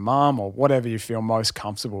whether it's your mom or whatever you feel most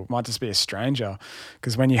comfortable. It might just be a stranger,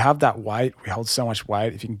 because when you have that weight, we hold so much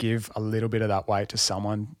weight. If you can give a little bit of that weight to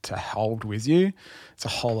someone to hold with you, it's a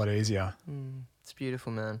whole lot easier. It's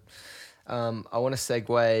beautiful, man. I want to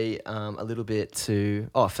segue a little bit to,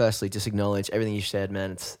 firstly, just acknowledge everything you said,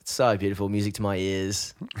 man. It's so beautiful. Music to my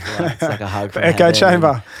ears. It's like a hug from Echo heaven.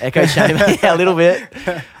 chamber. Echo chamber, yeah, a little bit.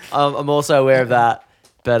 I'm also aware of that.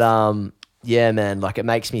 But yeah, man, like it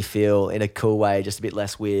makes me feel in a cool way, just a bit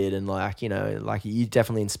less weird. And like, you know, like you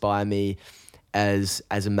definitely inspire me as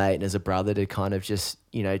a mate and as a brother to kind of just,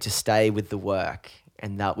 you know, to stay with the work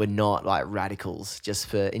and that we're not like radicals just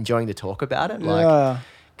for enjoying to talk about it. Like,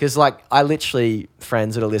 because like I literally,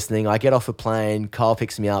 friends that are listening, I get off a plane, Kyle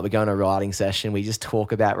picks me up, we go on a writing session, we just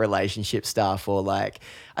talk about relationship stuff or like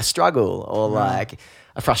a struggle or like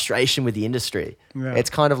a frustration with the industry. Yeah. It's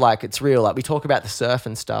kind of like, it's real. Like we talk about the surf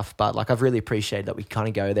and stuff, but like I've really appreciated that we kind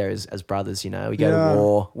of go there as brothers, you know, we go to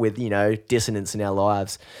war with, you know, dissonance in our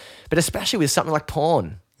lives, but especially with something like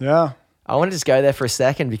porn. Yeah. I want to just go there for a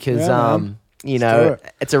second because, you know,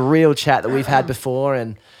 it's a real chat that we've had before.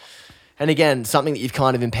 And again, something that you've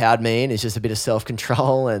kind of empowered me in is just a bit of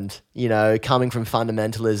self-control and, you know, coming from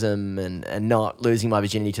fundamentalism and not losing my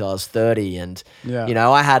virginity till I was 30. And, you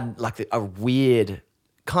know, I had like a weird,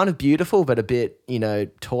 kind of beautiful, but a bit, you know,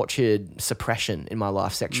 tortured suppression in my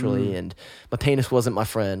life sexually. And my penis wasn't my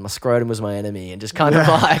friend. My scrotum was my enemy. And just kind of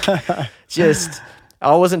like,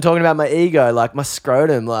 I wasn't talking about my ego, like my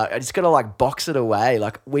scrotum, like I just got to like box it away.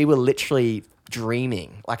 Like we were literally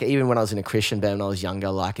dreaming, like even when I was in a Christian band when I was younger,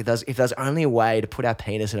 like if there's only a way to put our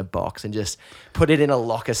penis in a box and just put it in a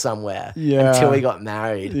locker somewhere until we got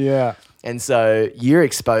married. Yeah. And so you're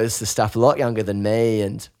exposed to stuff a lot younger than me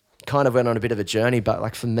and kind of went on a bit of a journey. But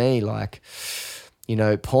like for me, like, you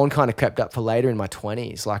know, porn kind of crept up for later in my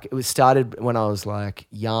 20s. Like it was started when I was like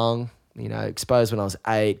young, you know, exposed when I was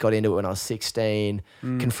 8, got into it when I was 16,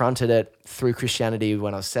 confronted it through Christianity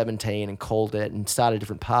when I was 17 and called it and started a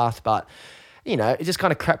different path. But you know, it just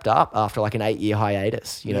kind of crept up after like an 8-year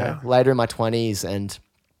hiatus, you know, later in my 20s. And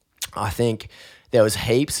I think there was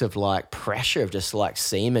heaps of like pressure of just like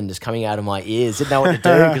semen just coming out of my ears. Didn't know what to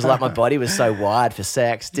do because like my body was so wired for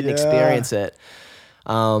sex, didn't experience it.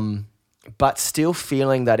 But still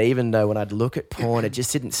feeling that even though when I'd look at porn, it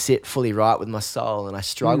just didn't sit fully right with my soul. And I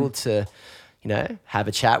struggled to, you know, have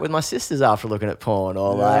a chat with my sisters after looking at porn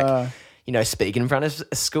or like, you know, speaking in front of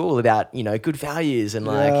a school about, you know, good values and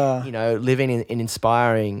like, you know, living an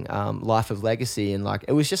inspiring life of legacy. And like,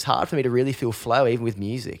 it was just hard for me to really feel flow even with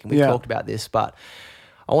music. And we talked about this, but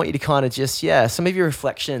I want you to kind of just, some of your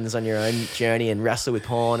reflections on your own journey and wrestle with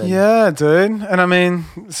porn. And yeah, dude. And I mean,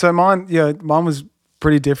 so mine was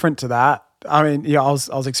pretty different to that. I mean, I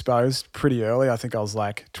was exposed pretty early. I think I was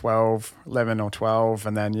like 11 or 12.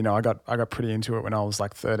 And then, you know, I got pretty into it when I was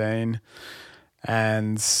like 13.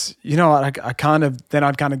 And, you know, I kind of, then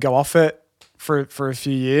I'd kind of go off it for a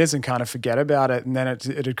few years and kind of forget about it. And then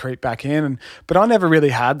it'd creep back in. But I never really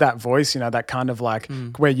had that voice, you know, that kind of like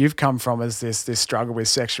where you've come from is this struggle with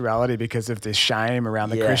sexuality because of this shame around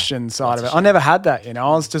the Christian side of it. I never had that, you know,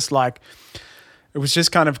 I was just like, it was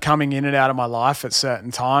just kind of coming in and out of my life at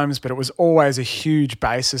certain times, but it was always a huge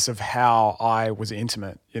basis of how I was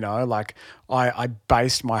intimate, you know, like I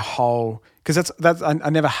based my whole, because I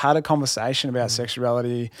never had a conversation about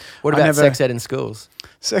sexuality. What about sex ed in schools?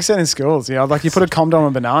 Sex ed in schools, you know, like you put a condom on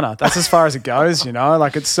a banana. That's as far as it goes, you know,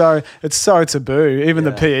 like it's so taboo. Even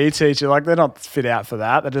the PE teacher, like they're not fit out for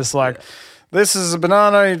that. They're just like, this is a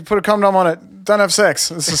banana, you put a condom on it, don't have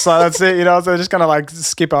sex. It's just like, that's it, you know, so they're just going to like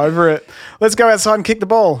skip over it. Let's go outside and kick the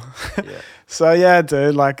ball. So yeah,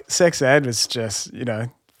 dude, like sex ed was just, you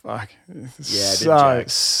know, fuck.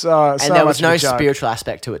 So and there was no spiritual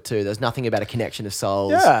aspect to it too. There was nothing about a connection of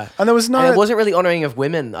souls. Yeah, and there was no. And it wasn't really honoring of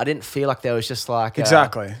women. I didn't feel like there was just like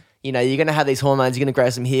exactly. You know, you're going to have these hormones, you're going to grow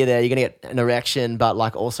some here, there, you're going to get an erection, but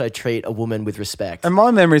like also treat a woman with respect. And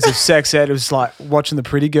my memories of sex ed was like watching the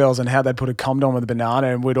Pretty Girls and how they'd put a condom with a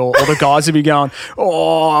banana and we'd all the guys would be going,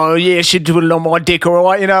 oh yeah, she'd do it on my dick, all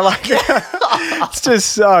right, you know, like it's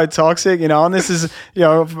just so toxic, you know, and this is, you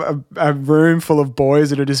know, a room full of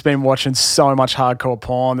boys that have just been watching so much hardcore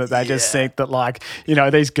porn that they just think that like, you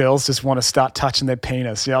know, these girls just want to start touching their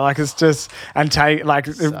penis, you know, like it's just, and take like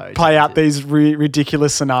play out these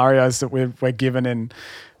ridiculous scenarios that we're given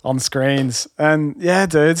on screens. And yeah,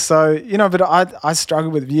 dude, so, you know, but I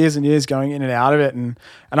struggled with years and years going in and out of it. And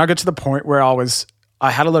I got to the point where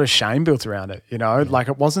I had a lot of shame built around it, you know, like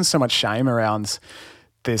it wasn't so much shame around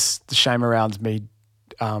the shame around me,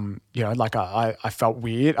 you know, like I felt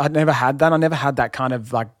weird. I'd never had that. I never had that kind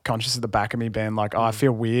of like conscious at the back of me being like, oh, I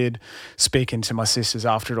feel weird speaking to my sisters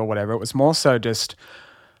after it or whatever. It was more so just,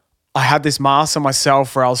 I had this mask on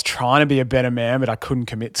myself where I was trying to be a better man, but I couldn't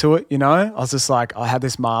commit to it, you know? I was just like, I had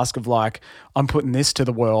this mask of like, I'm putting this to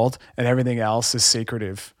the world and everything else is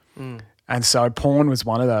secretive. And so porn was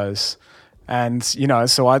one of those. And, you know,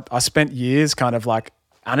 so I spent years kind of like,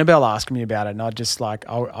 Annabelle asking me about it and I'd just like,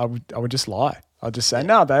 I would just lie. I'd just say,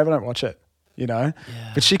 no, babe, I don't watch it.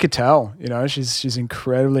 But she could tell, she's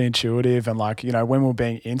incredibly intuitive, and like, when we were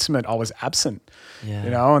being intimate, I was absent,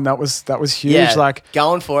 and that was huge. Yeah, like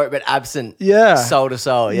going for it, but absent. Yeah. Soul to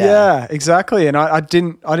soul. Yeah. Yeah, exactly. And I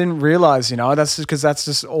didn't realize, that's just because that's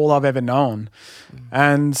just all I've ever known.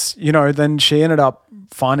 And, then she ended up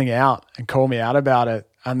finding out and called me out about it.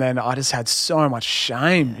 And then I just had so much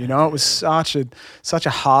shame, it was such a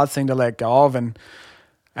hard thing to let go of. And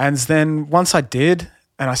then once I did,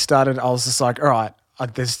 and I was just like, all right,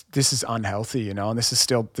 this is unhealthy, and this is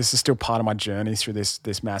still part of my journey through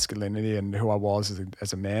this masculinity and who I was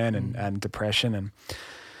as a man, and depression.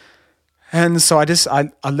 And so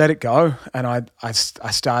I let it go, and I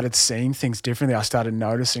started seeing things differently. I started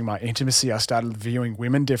noticing my intimacy. I started viewing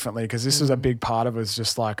women differently, because this was a big part of it. Was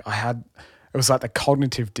just like it was like the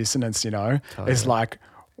cognitive dissonance, Totally. It's like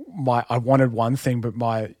I wanted one thing, but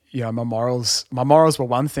my morals were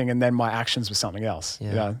one thing, and then my actions were something else.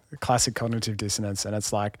 Classic cognitive dissonance. And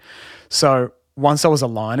it's like, so once I was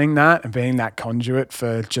aligning that and being that conduit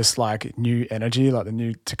for just like new energy, like the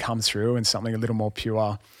new to come through, and something a little more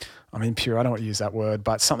pure. I mean, pure, I don't want to use that word,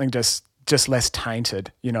 but something just less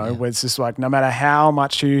tainted, where it's just like, no matter how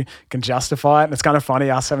much you can justify it. And it's kind of funny,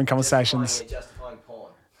 us having conversations. Justifying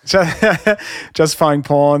porn. Justifying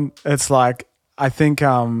porn. It's like, I think,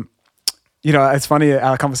 it's funny,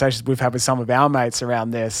 our conversations we've had with some of our mates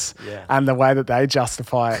around this, and the way that they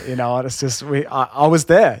justify it, and it's just, I was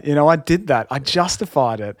there, I did that. I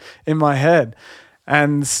justified it in my head.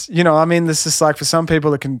 And, this is like, for some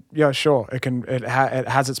people it can, sure, it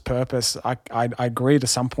has its purpose. I agree to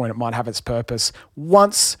some point it might have its purpose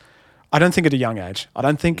once. I don't think at a young age. I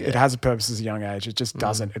don't think it has a purpose as a young age. It just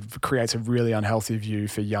doesn't. It creates a really unhealthy view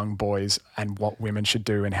for young boys and what women should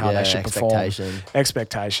do and how they should perform.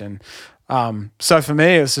 Expectation. So for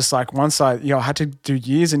me, it was just like, once I had to do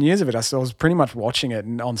years and years of it. I was pretty much watching it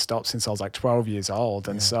non-stop since I was like 12 years old.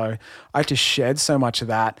 And so I had to shed so much of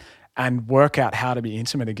that and work out how to be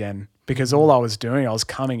intimate again. Because all I was doing, I was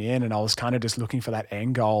coming in and I was kind of just looking for that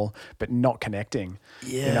end goal, but not connecting.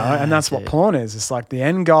 And that's what porn is. It's like the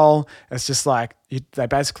end goal. It's just like they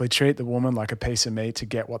basically treat the woman like a piece of meat to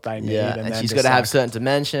get what they need. Yeah, and then she's got to have certain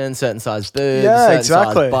dimensions, certain size boobs, certain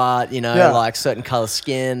size butt, like certain color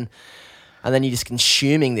skin. And then you're just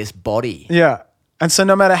consuming this body. Yeah. And so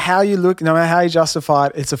no matter how you look, no matter how you justify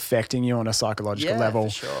it, it's affecting you on a psychological level.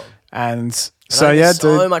 For sure. And so, there's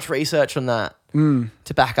so much research on that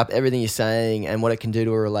to back up everything you're saying and what it can do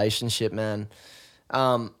to a relationship, man.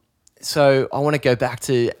 So I want to go back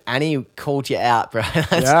to Annie called you out, bro.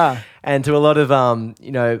 And to a lot of,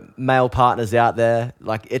 male partners out there,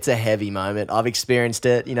 like, it's a heavy moment. I've experienced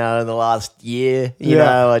it, in the last year,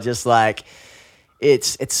 I just like...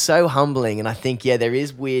 It's so humbling, and I think, there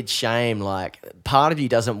is weird shame. Like, part of you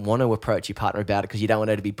doesn't want to approach your partner about it because you don't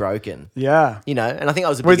want her to be broken. Yeah. And I think that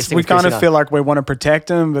was the biggest thing. We kind of feel like we want to protect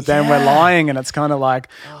them, but then we're lying, and it's kind of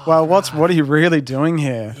like, what are you really doing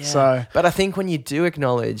here? Yeah. So, but I think when you do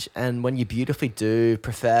acknowledge and when you beautifully do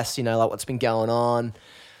profess, like what's been going on,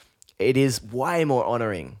 it is way more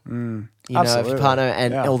honoring. Of your partner,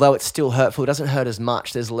 and although it's still hurtful, it doesn't hurt as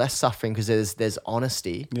much. There's less suffering because there's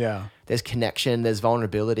honesty. Yeah. There's connection. There's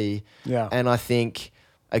vulnerability. Yeah. And I think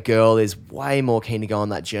a girl is way more keen to go on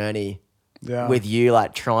that journey with you,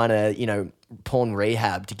 like trying to, porn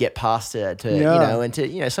rehab to get past it, and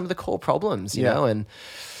to, some of the core problems, you know, and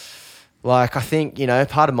like, I think,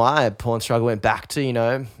 part of my porn struggle went back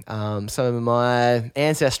to, some of my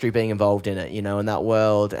ancestry being involved in it, in that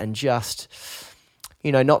world, and just...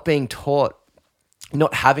 not being taught,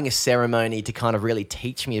 not having a ceremony to kind of really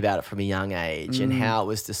teach me about it from a young age and how it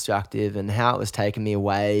was destructive and how it was taking me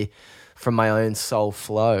away from my own soul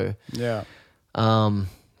flow. Yeah.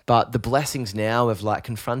 But the blessings now of like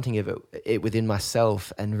confronting it within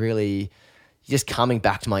myself and really just coming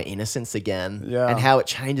back to my innocence again and how it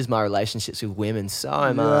changes my relationships with women so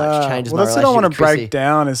much, changes my relationship with Chrissy. That's what I want to break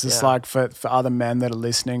down is just like for other men that are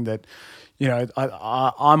listening that,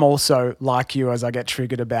 I'm also like you as I get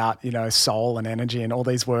triggered about, soul and energy and all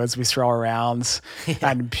these words we throw around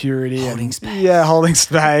and purity holding space. Yeah, holding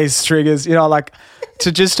space, triggers, like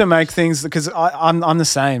to make things, because I'm the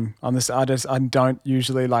same on this. I don't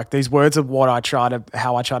usually like these words of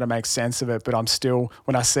how I try to make sense of it, but I'm still,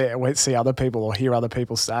 when I see other people or hear other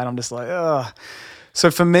people say it, I'm just like, ugh. So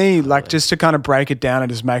for me, like just to kind of break it down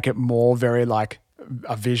and just make it more very like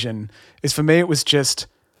a vision is, for me, it was just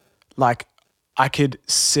like, I could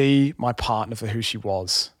see my partner for who she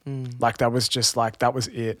was. Like that was just like, that was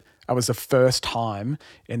it. That was the first time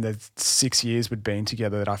in the 6 years we'd been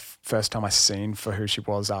together that first time I seen for who she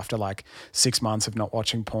was after like 6 months of not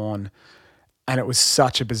watching porn. and it was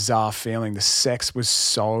such a bizarre feeling. The sex was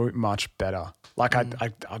so much better. Like I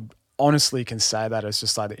honestly can say that it's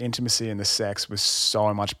just like the intimacy and the sex was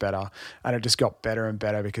so much better, and it just got better and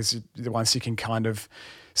better because once you can kind of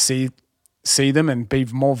see them and be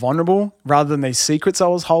more vulnerable rather than these secrets I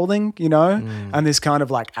was holding, and this kind of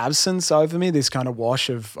like absence over me, this kind of wash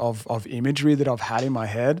of imagery that I've had in my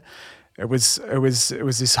head. It was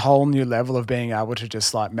this whole new level of being able to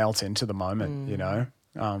just like melt into the moment,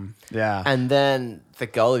 yeah. And then the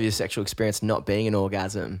goal of your sexual experience not being an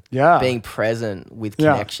orgasm, Yeah. being present with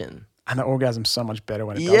connection. And the orgasm's so much better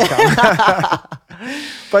when it does come.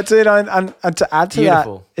 But dude, and to add to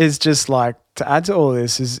Beautiful. that is just like, to add to all of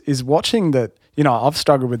this is watching that, I've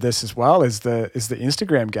struggled with this as well, is the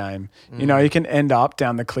Instagram game. You can end up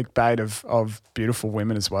down the clickbait of beautiful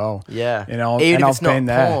women as well. Yeah. Even if I've it's not been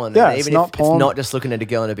there. porn. Yeah, Even it's if not porn. it's not just looking at a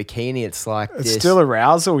girl in a bikini, it's like It's still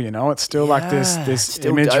arousal, It's still like this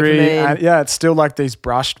still imagery. dopamine. And it's still like these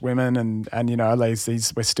brushed women and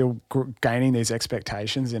these we're still gaining these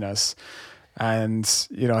expectations in us. And,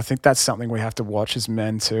 I think that's something we have to watch as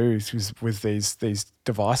men too, is with these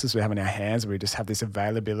devices we have in our hands. We just have this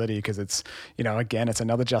availability because it's, again, it's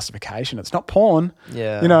another justification. It's not porn.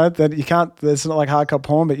 Yeah. That you can't, it's not like hardcore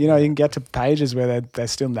porn, but, you can get to pages where they're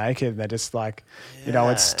still naked and they're just like,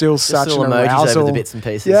 it's still Just such an little emojis arousal. over the bits and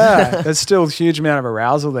pieces. Yeah. There's still a huge amount of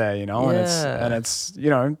arousal there, and Yeah. it's,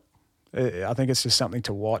 I think it's just something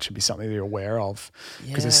to watch and be something that you're aware of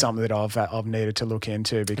because it's Yeah. something that I've needed to look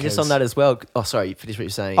into because Just on that as well. Oh, sorry, finish what you're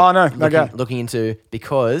saying. Oh, no, looking, go. looking into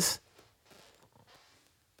because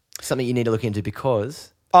something you need to look into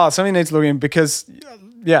because something needs to look in because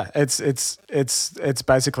it's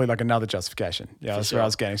basically like another justification. Yeah, that's where I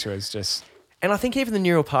was getting to. Is just And I think even the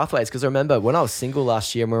neural pathways, because I remember when I was single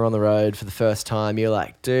last year and we were on the road for the first time, you're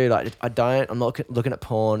like, dude, I'm not looking at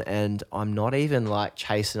porn and I'm not even like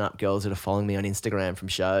chasing up girls that are following me on Instagram from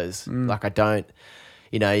shows. Like I don't,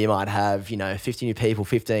 you might have, 50 new people,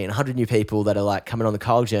 15, 100 new people that are like coming on the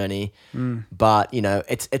Kyle journey. But,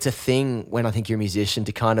 it's a thing when I think you're a musician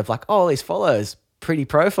to kind of like, oh, all these follows, pretty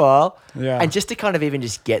profile. Yeah. And just to kind of even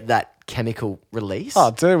just get that chemical release.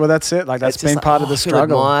 oh, dude, well that's it. Like that's It's been just part like, of the I feel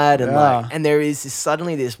struggle. admired and Yeah. and there is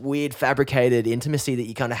suddenly this weird fabricated intimacy that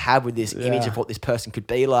you kind of have with this image Yeah. of what this person could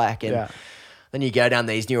be like, and Yeah. then you go down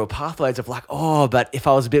these neural pathways of like, oh, but if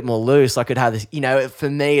I was a bit more loose, I could have this. For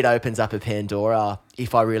me, it opens up a Pandora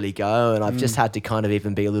if I really go, and I've just had to kind of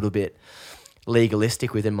even be a little bit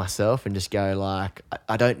legalistic within myself and just go like,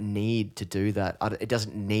 I don't need to do that. It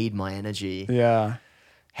doesn't need my energy. Yeah.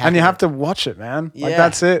 How And you can have to watch it, man. Like Yeah,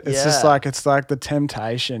 that's it. It's just yeah. like the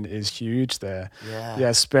temptation is huge there. Yeah.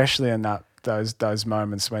 Especially in those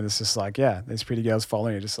moments when it's just like, these pretty girls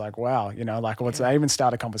following you, just like, wow, like they even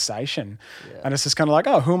start a conversation. And it's just kind of like,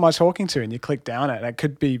 oh, who am I talking to? And you click down it and it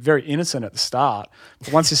could be very innocent at the start.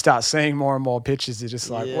 But once you start seeing more and more pictures, you're just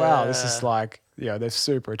like, wow, this is like, they're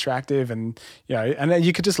super attractive and, and then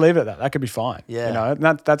you could just leave it at that. That could be fine. Yeah.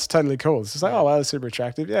 And that's totally cool. It's just like, oh, wow, they're super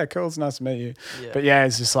attractive. Yeah, cool. It's nice to meet you. Yeah. But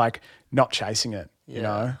it's just like not chasing it,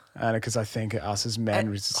 Yeah. And because I think us as men,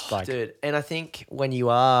 we're just like, dude, and I think when you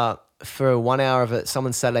are for 1 hour of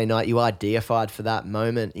someone's Saturday night, you are deified for that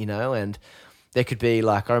moment, and there could be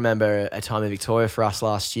like, I remember a time in Victoria for us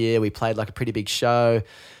last year, we played like a pretty big show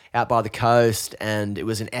out by the coast and it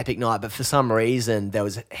was an epic night, but for some reason there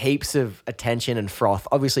was heaps of attention and froth,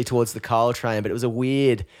 obviously towards the Kyle train, but it was a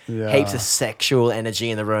weird, heaps of sexual energy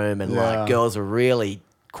in the room and like girls were really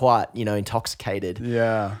quite, intoxicated.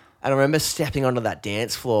 yeah. And I remember stepping onto that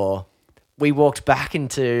dance floor. We walked back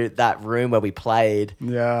into that room where we played.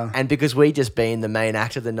 Yeah. And because we'd just been the main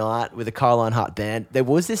act of the night with the LIONHART band, there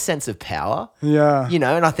was this sense of power. Yeah.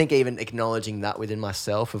 And I think even acknowledging that within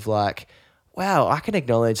myself of like, wow, I can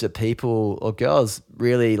acknowledge that people or girls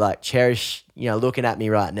really like cherish, looking at me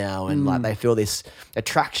right now and like they feel this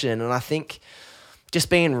attraction. And I think just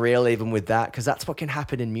being real even with that, because that's what can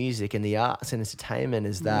happen in music and the arts and entertainment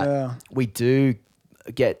is that we do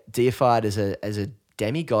get deified as a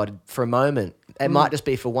demigod for a moment. It might just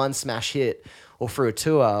be for one smash hit or for a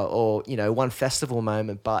tour or, one festival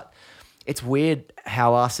moment. But it's weird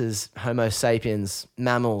how us as Homo sapiens,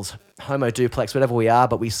 mammals, Homo duplex, whatever we are,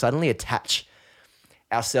 but we suddenly attach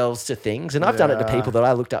ourselves to things. And I've done it to people that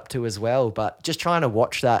I looked up to as well. But just trying to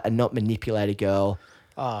watch that and not manipulate a girl,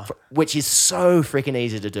 which is so freaking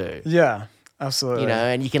easy to do. Yeah. Absolutely.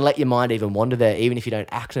 And you can let your mind even wander there, even if you don't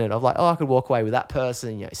act on it. Of like, oh, I could walk away with that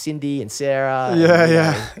person, Cindy and Sarah.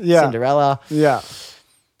 And, Cinderella. Yeah.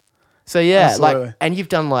 So yeah, Absolutely. and you've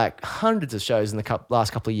done like hundreds of shows in the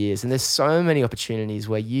last couple of years, and there's so many opportunities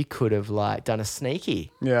where you could have like done a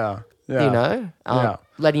sneaky. Yeah. you know,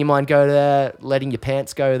 letting your mind go there, letting your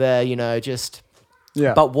pants go there, you know, just.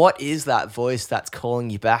 Yeah. But what is that voice that's calling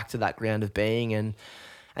you back to that ground of being and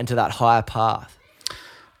to that higher path?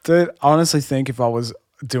 Dude, I honestly think if I was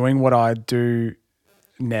doing what I do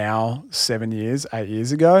now 8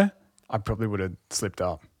 years ago, I probably would have slipped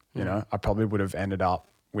up. You know, I probably would have ended up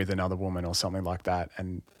with another woman or something like that.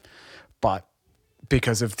 But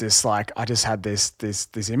because of this, like, I just had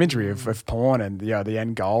this imagery of porn, and the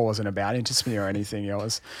end goal wasn't about intimacy or anything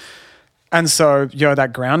else. And so,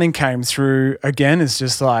 that grounding came through again. Is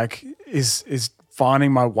just like is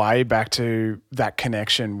finding my way back to that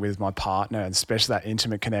connection with my partner, and especially that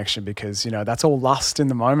intimate connection, because that's all lust in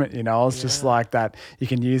the moment. It's just like that. You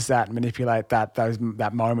can use that and manipulate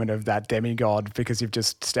that moment of that demigod because you've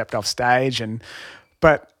just stepped off stage.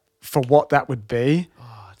 But for what that would be,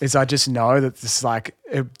 is I just know that this like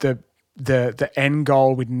the end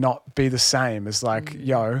goal would not be the same as like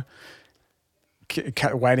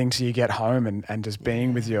waiting till you get home and just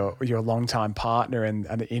being with your longtime partner, and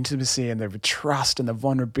the intimacy and the trust and the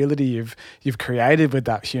vulnerability you've created with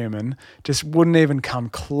that human just wouldn't even come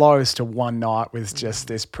close to one night with just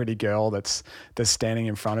this pretty girl that's standing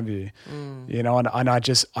in front of you. And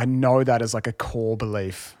I know that as like a core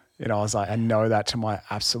belief. I was like, I know that to my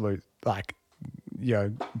absolute like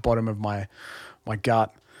bottom of my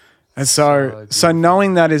gut. And so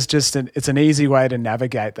knowing that is just it's an easy way to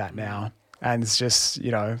navigate that now. And it's just,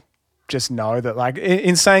 just know that like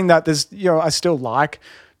in saying that there's, I still like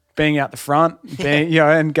being out the front, being,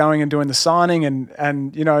 and going and doing the signing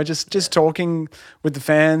and just talking with the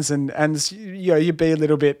fans and you be a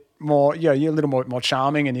little bit more, you're a little more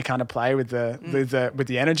charming, and you kind of play with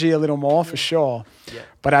the energy a little more for sure. Yeah.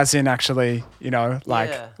 But as in actually,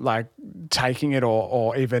 like taking it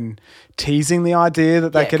or even teasing the idea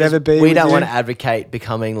that they could ever be. We don't want to advocate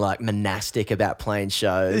becoming like monastic about playing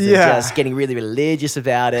shows. And just getting really religious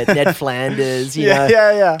about it. Ned Flanders, you know.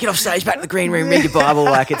 Get off stage, back to the green room, read your Bible.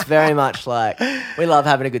 Like, it's very much like we love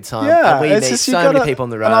having a good time. Yeah, and we meet so many people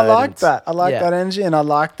on the road. And I like that. I like that energy, and I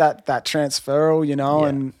like that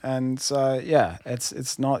transferal, and so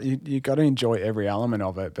it's not you got to enjoy every element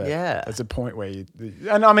of it. But there's a point where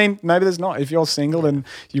and I mean, maybe there's not. If you're single and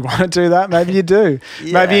you want to do that, maybe you do.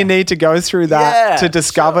 Maybe you need to go through that to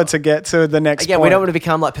discover, to get to the next point. We don't want to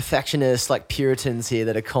become like perfectionists, like Puritans here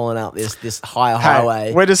that are calling out this higher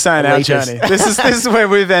highway. We're just saying our journey. This is where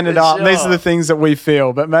we've ended up. Sure. These are the things that we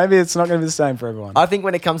feel, but maybe it's not going to be the same for everyone. I think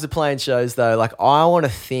when it comes to playing shows though, like I want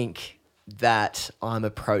to think that I'm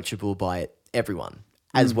approachable by everyone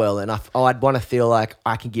as well. And I'd want to feel like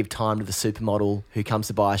I can give time to the supermodel who comes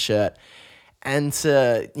to buy a shirt, and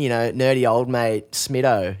to, nerdy old mate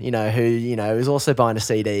Smitto, who, is also buying a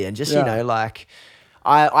CD, and just, like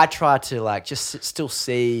I try to like just still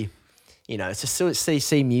see, to still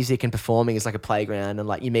see music and performing as like a playground, and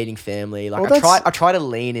like you're meeting family. Like I try to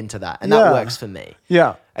lean into that, and that works for me.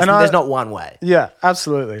 Yeah. And there's not one way. Yeah,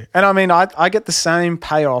 absolutely. And I mean, I get the same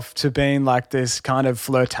payoff to being like this kind of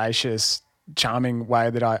flirtatious, charming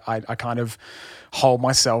way that I kind of hold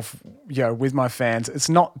myself, with my fans. It's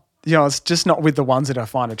not, it's just not with the ones that I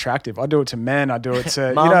find attractive. I do it to men. I do it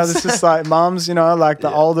to, it's just like mums, like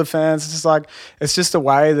the older fans. It's just like, it's just a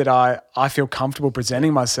way that I feel comfortable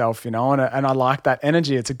presenting myself, and I like that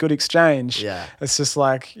energy. It's a good exchange. Yeah. It's just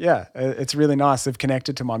like, it's really nice. They've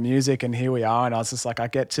connected to my music, and here we are. And I was just like, I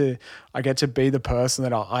get to be the person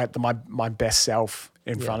that my best self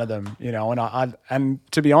in front of them, and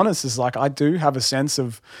to be honest, it's like, I do have a sense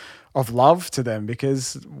of love to them,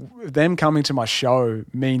 because them coming to my show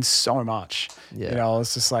means so much.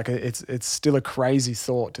 It's just like it's still a crazy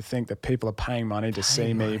thought to think that people are paying money to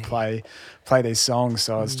see me play these songs.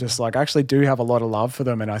 So it's just like, I actually do have a lot of love for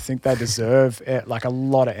them, and I think they deserve like a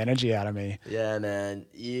lot of energy out of me. Yeah, man,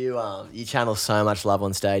 you channel so much love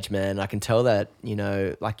on stage, man. I can tell that,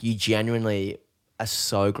 like you genuinely are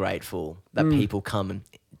so grateful that people come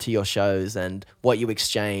to your shows and what you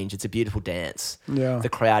exchange. It's a beautiful dance. Yeah. The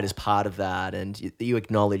crowd is part of that, and you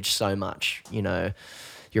acknowledge so much, your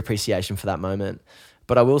appreciation for that moment.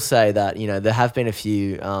 But I will say that, there have been a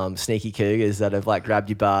few sneaky cougars that have like grabbed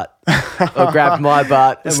your butt or grabbed my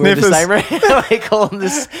butt, and we're in the same room. We call them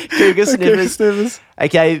the cougar sniffers.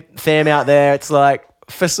 Okay, fam out there, it's like,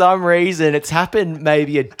 for some reason, it's happened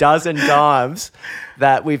maybe a dozen times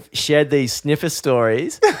that we've shared these sniffer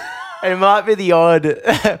stories. It might be the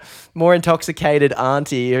odd, more intoxicated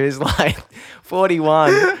auntie who's like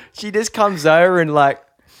 41. She just comes over and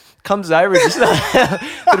just a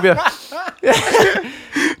little bit of,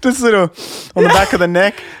 just a little on the back of the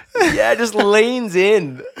neck. Yeah, just leans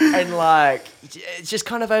in and like, it just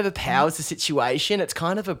kind of overpowers the situation. It's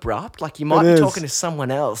kind of abrupt. Like you might be talking to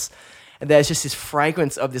someone else, and there's just this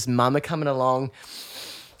fragrance of this mama coming along.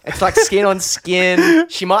 It's like skin on skin.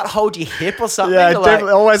 She might hold your hip or something. Yeah, or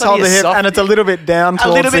definitely. Always hold the hip, and it's a little bit down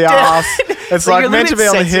towards the ass. It's So like you're a meant to be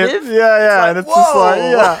little on the bit hip. sensitive. Yeah, and it's just like,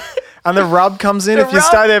 whoa. yeah. And the rub comes in. The If you rub.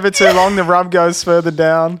 stay there for too long, the rub goes further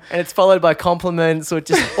down. And it's followed by compliments, or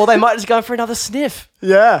they might just go for another sniff.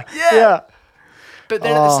 Yeah. But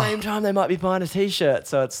then at the same time, they might be buying a t-shirt.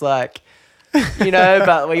 So it's like,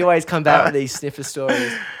 but we always come back with these sniffer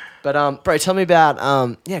stories. But bro, tell me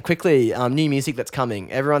about quickly new music that's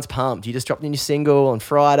coming. Everyone's pumped. You just dropped a new single on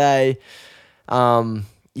Friday.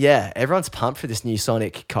 Everyone's pumped for this new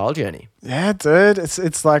Sonic Kyle journey. Yeah, dude.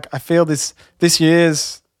 It's like I feel this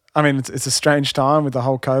year's. I mean, it's a strange time with the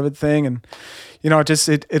whole COVID thing, and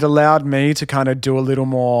it allowed me to kind of do a little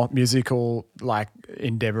more musical like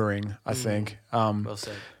endeavoring. I think. Well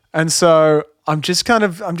said. And so I'm just kind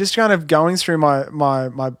of going through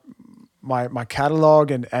my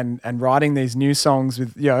catalog and writing these new songs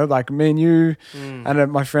with like me and you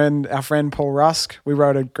and our friend Paul Rusk. We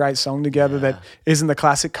wrote a great song together that isn't the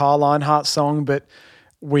classic Kyle LIONHART song, but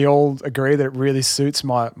we all agree that it really suits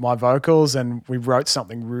my vocals, and we wrote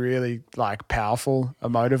something really like powerful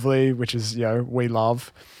emotively, which is we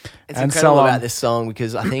love. It's incredible about this song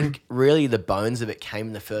because I think really the bones of it came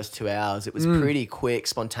in the first 2 hours. It was pretty quick,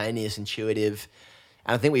 spontaneous, intuitive,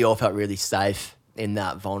 and I think we all felt really safe in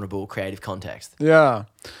that vulnerable creative context. Yeah.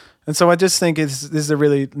 And so I just think this is a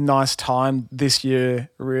really nice time this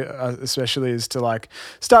year, especially, is to like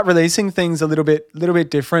start releasing things a little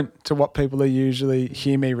bit different to what people are usually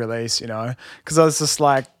hear me release, because I was just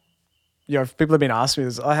like, if people have been asking me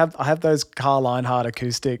this, I have those Kyle LIONHART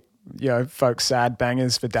acoustic, folk sad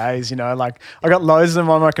bangers for days, like I got loads of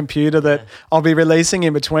them on my computer that I'll be releasing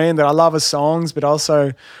in between that I love as songs, but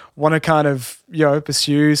also want to kind of,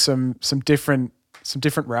 pursue some different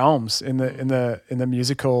realms in the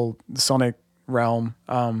musical sonic realm.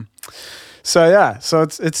 So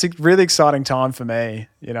it's a really exciting time for me,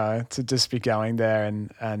 to just be going there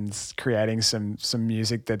and creating some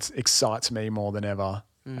music that excites me more than ever.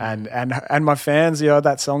 And my fans,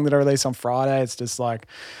 that song that I released on Friday, it's just like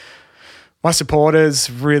my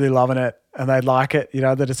supporters really loving it. And they like it,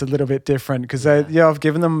 that it's a little bit different because I've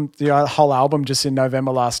given them the whole album just in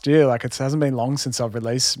November last year. Like it hasn't been long since I've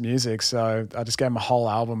released music, so I just gave them a whole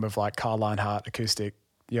album of like Kyle LIONHART acoustic,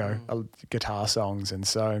 guitar songs, and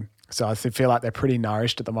so I feel like they're pretty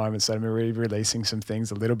nourished at the moment. So I'm re-releasing some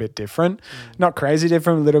things a little bit different, not crazy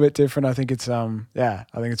different, a little bit different. I think it's I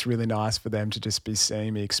think it's really nice for them to just be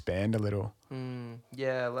seeing me expand a little.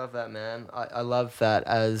 Yeah, I love that, man. I love that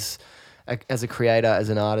as a creator, as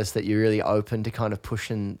an artist, that you're really open to kind of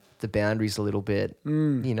pushing the boundaries a little bit,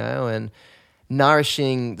 and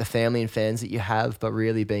nourishing the family and fans that you have, but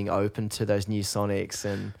really being open to those new sonics.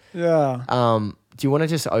 And do you want to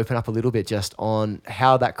just open up a little bit just on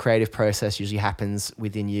how that creative process usually happens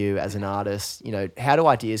within you as an artist? How do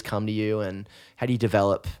ideas come to you, and how do you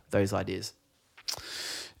develop those ideas?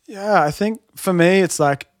 Yeah, I think for me, it's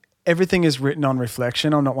like everything is written on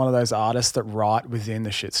reflection. I'm not one of those artists that write within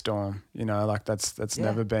the shitstorm. Like that's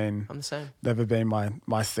never been. I'm the same. Never been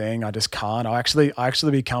my thing. I just can't. I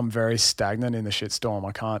actually become very stagnant in the shitstorm.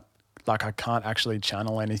 I can't actually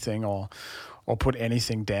channel anything or put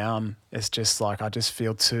anything down. It's just like I just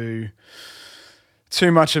feel too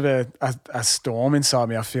much of a storm inside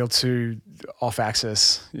me. I feel too off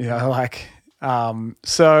axis.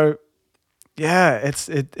 So. Yeah,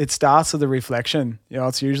 it starts with a reflection.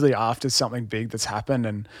 It's usually after something big that's happened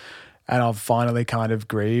and I've finally kind of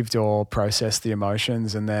grieved or processed the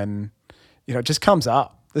emotions, and then it just comes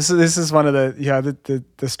up. This is one of the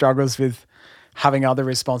the struggles with having other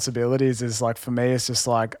responsibilities. Is like, for me, it's just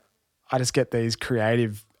like I just get these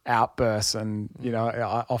creative outbursts, and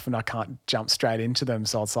often I can't jump straight into them.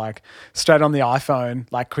 So it's like straight on the iPhone,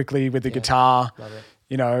 like quickly with the guitar. Love it.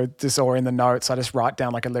 Just or in the notes, I just write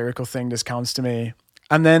down like a lyrical thing just comes to me.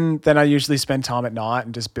 And then I usually spend time at night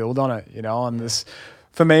and just build on it, and this,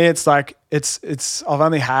 for me, it's like, I've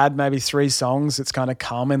only had maybe 3 songs. It's kind of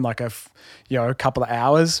come in like a couple of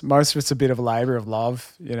hours. Most of it's a bit of a labor of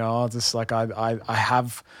love, just like I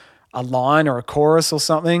have a line or a chorus or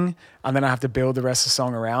something, and then I have to build the rest of the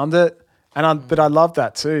song around it. But I love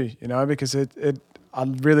that too, because I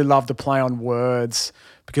really love to play on words,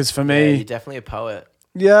 because for me, you're definitely a poet.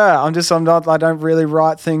 Yeah, I don't really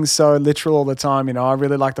write things so literal all the time. I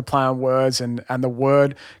really like to play on words, and the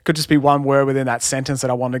word could just be one word within that sentence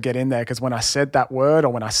that I want to get in there. Because when I said that word, or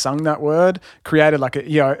when I sung that word, created like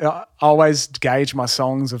I always gauge my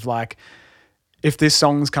songs of like, if this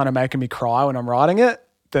song's kind of making me cry when I'm writing it,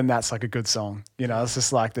 then that's like a good song. You know, it's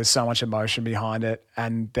just like there's so much emotion behind it,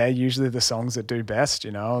 and they're usually the songs that do best.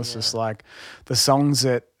 You know, it's just like the songs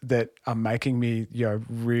that are making me, you know,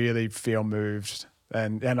 really feel moved.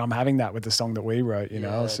 And I'm having that with the song that we wrote. You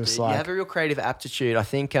know, it's just like you have a real creative aptitude. I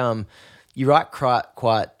think you write quite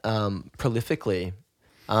prolifically.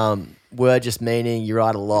 Word just meaning you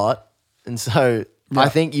write a lot, and so I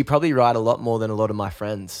think you probably write a lot more than a lot of my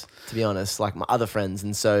friends, to be honest, like my other friends.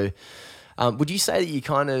 And so, would you say that you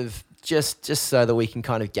kind of just so that we can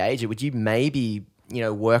kind of gauge it? Would you maybe, you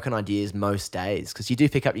know, work on ideas most days, because you do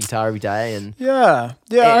pick up your guitar every day? And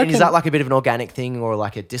and is that like a bit of an organic thing or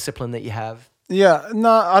like a discipline that you have? Yeah, no,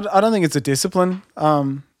 I don't think it's a discipline.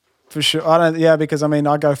 For sure. I don't, yeah, because I mean,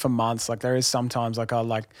 I go for months. Like there is sometimes like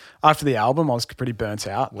after the album, I was pretty burnt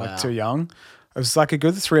out, like too young. It was like a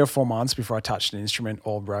good 3 or 4 months before I touched an instrument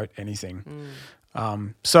or wrote anything.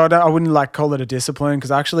 So I wouldn't like call it a discipline,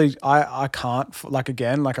 because actually I can't, like,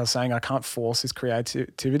 again, like I was saying, I can't force this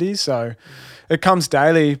creativity. So it comes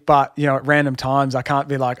daily, but, you know, at random times I can't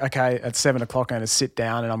be like, okay, at 7 o'clock I'm going to sit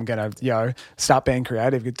down and I'm going to, you know, start being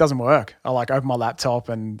creative. It doesn't work. I like open my laptop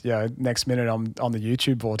and, you know, next minute I'm on the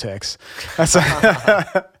YouTube vortex.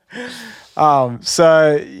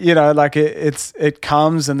 So, you know, like it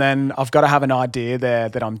comes, and then I've got to have an idea there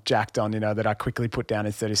that I'm jacked on, you know, that I quickly put down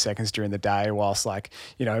in 30 seconds during the day whilst, like,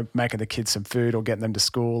 you know, making the kids some food or getting them to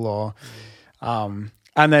school or,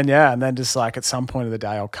 and then just like at some point of the day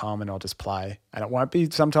I'll come and I'll just play, and it won't be,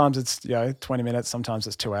 sometimes it's, you know, 20 minutes, sometimes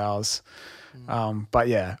it's 2 hours. But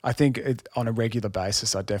yeah, I think on a regular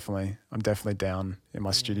basis, I'm definitely down in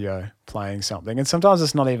my studio playing something. And sometimes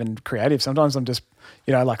it's not even creative. Sometimes I'm just,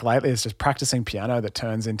 you know, like lately it's just practicing piano that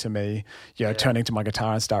turns into me, you know, turning to my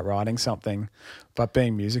guitar and start writing something, but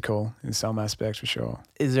being musical in some aspects for sure.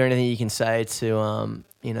 Is there anything you can say to,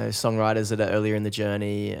 you know, songwriters that are earlier in the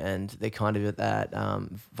journey and they're kind of at that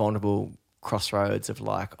vulnerable crossroads of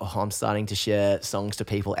like, oh, I'm starting to share songs to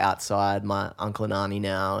people outside my uncle and auntie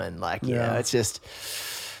now, and like, you know, it's just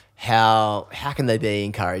how can they be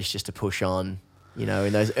encouraged just to push on, you know,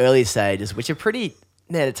 in those early stages, which are pretty,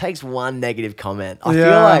 man, it takes one negative comment. I feel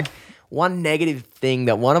like one negative thing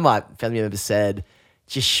that one of my family members said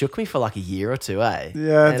just shook me for like a year or two, eh?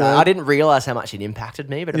 Yeah, and I didn't realize how much it impacted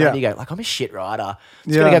me, but it made me go, like, I'm a shit writer. I'm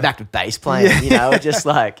just gonna go back to bass playing, you know, just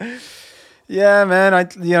like. Yeah, man.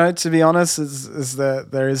 You know, to be honest,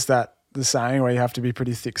 there is that the saying where you have to be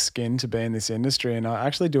pretty thick-skinned to be in this industry, and I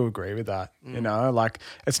actually do agree with that. You know, like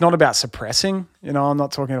it's not about suppressing. You know, I'm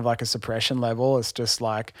not talking of like a suppression level. It's just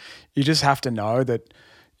like you just have to know that,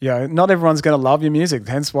 you know, not everyone's going to love your music.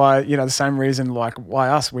 Hence why, you know, the same reason like why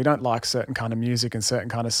us, we don't like certain kind of music and certain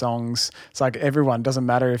kind of songs. It's like everyone, doesn't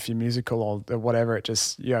matter if you're musical or whatever. It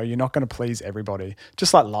just, you know, you're not going to please everybody.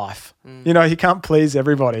 Just like life, you know, you can't please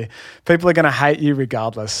everybody. People are going to hate you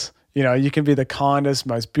regardless. You know, you can be the kindest,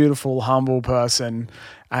 most beautiful, humble person,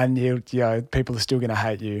 and you know, people are still going to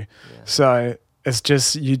hate you. Yeah. So it's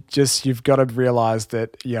just you've got to realize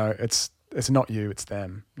that, you know, it's not you, it's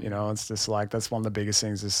them. You know, it's just like, that's one of the biggest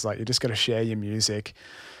things. It's like, you just got to share your music,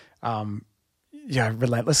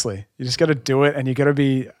 relentlessly. You just got to do it, and you got to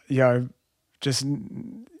be, you know, just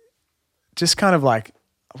kind of like,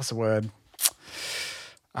 what's the word?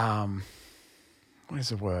 What is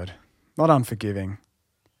the word? Not unforgiving.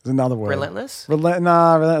 There's another word. Relentless?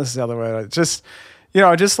 Relentless is the other word. Just, you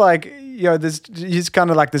know, just like, you know, there's kind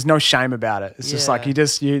of like, there's no shame about it. It's just like, you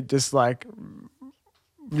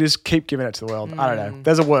just keep giving it to the world. I don't know.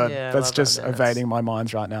 There's a word that's just evading my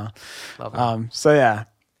mind right now. So yeah,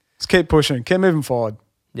 just keep pushing, keep moving forward.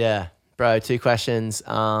 Yeah, bro. 2 questions.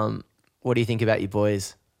 What do you think about your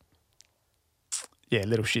boys? Yeah,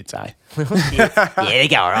 little shits, eh? Little shits. Yeah, they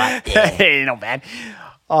go all right. Yeah. Not bad.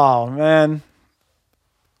 Oh man,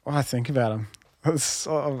 what I think about them.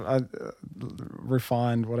 I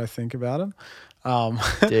refined what I think about them.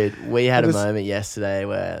 Dude, we had a moment yesterday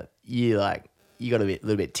where you got a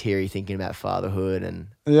little bit teary thinking about fatherhood, and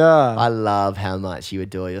I love how much you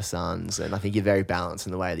adore your sons, and I think you're very balanced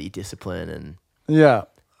in the way that you discipline. And yeah,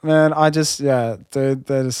 man,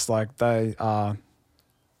 they're just like, they are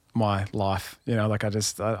my life. You know, like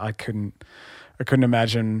I couldn't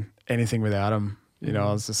imagine anything without them. You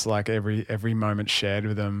know, it's just like every moment shared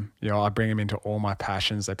with them. You know, I bring them into all my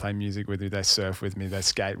passions. They play music with me. They surf with me. They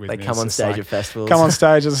skate with me. They come on stage at festivals. Come on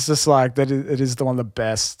stage. It's just like that. It is one of the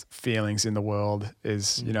best feelings in the world.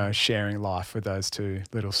 Is you know, sharing life with those 2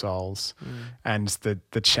 little souls, and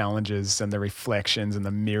the challenges and the reflections and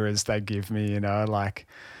the mirrors they give me. You know, like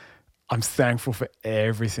I'm thankful for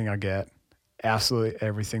everything I get. Absolutely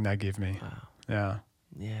everything they give me. Wow. Yeah.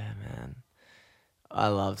 Yeah, man. I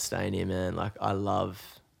love staying here, man. Like, I love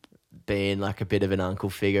being like a bit of an uncle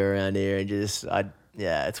figure around here, and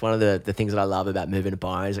yeah, it's one of the things that I love about moving to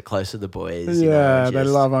Byron is it close to the boys. Yeah, they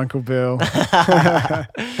love Uncle Bill.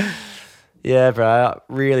 Yeah, bro.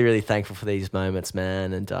 Really, really thankful for these moments,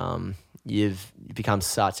 man. And you've become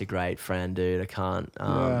such a great friend, dude. I can't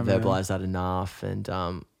verbalize that enough. And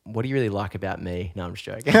what do you really like about me? No, I'm just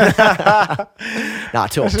joking. Nah,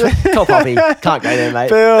 tall poppy. Can't go there, mate.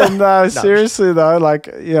 Bill, no, seriously though, like,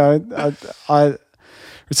 you know, I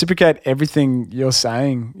reciprocate everything you're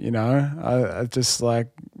saying, you know. I just like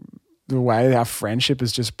the way our friendship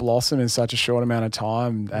has just blossomed in such a short amount of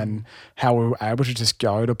time, and how we were able to just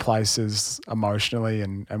go to places emotionally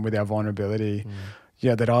and with our vulnerability.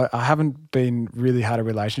 Yeah, that I haven't been really had a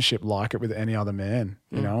relationship like it with any other man,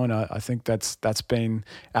 you know, and I think that's been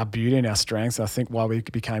our beauty and our strength. I think why we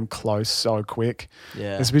became close so quick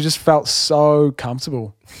is we just felt so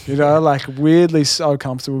comfortable, you know, like weirdly so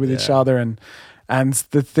comfortable with each other, and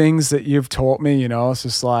the things that you've taught me, you know, it's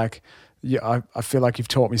just like, I feel like you've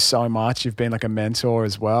taught me so much. You've been like a mentor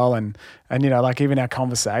as well. And you know, like even our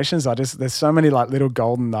conversations, there's so many like little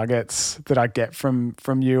golden nuggets that I get from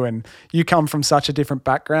you, and you come from such a different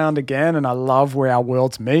background again. And I love where our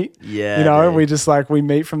worlds meet. Yeah. You know, dude. we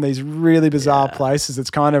meet from these really bizarre places.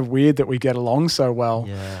 It's kind of weird that we get along so well.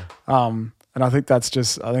 Yeah. And I think that's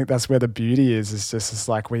where the beauty is. It's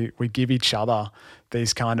like we give each other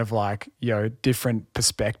these kind of like, you know, different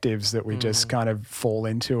perspectives that we just kind of fall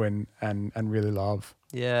into and really love.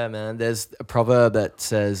 Yeah, man. There's a proverb that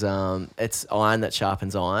says it's iron that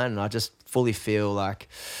sharpens iron. And I just fully feel like,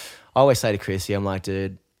 I always say to Chrissy, I'm like,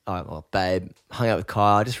 dude, babe, hung out with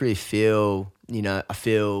Kyle. I just really feel, you know, I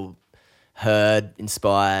feel heard,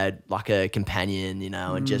 inspired, like a companion, you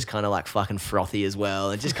know, and just kind of like fucking frothy as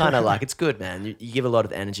well. And just kind of like, it's good, man. You give a lot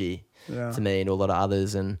of energy to me and to a lot of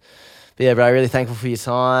others. And but yeah, bro, really thankful for your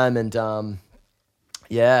time, and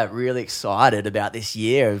really excited about this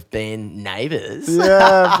year of being neighbours.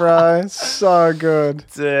 Yeah, bro, so good,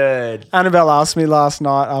 dude. Annabelle asked me last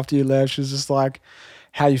night after you left. She was just like,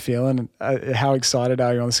 "How you feeling? How excited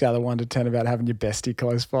are you on the scale of 1 to 10 about having your bestie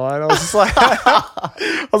close by?" And I was just like,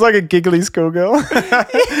 I was like a giggly schoolgirl. I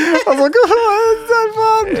was like, "Oh,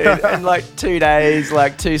 it's so fun!" And like 2 days,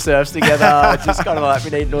 like 2 surfs together, just kind of like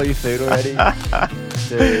been eating all your food already.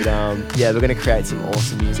 Dude, we're going to create some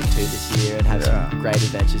awesome music too this year and have some great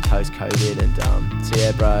adventures post-COVID. And so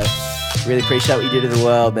yeah, bro, really appreciate what you do to the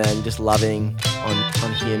world, man. Just loving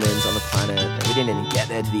on humans, on the planet. And we didn't even get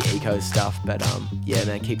there to the eco stuff, but yeah,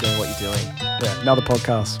 man, keep doing what you're doing. Yeah, another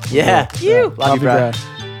podcast. Yeah, love you, bro. bro.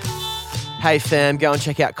 Hey fam, go and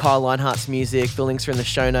check out Kyle Lionhart's music. The links are in the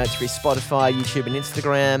show notes for his Spotify, YouTube and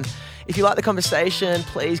Instagram. If you like the conversation,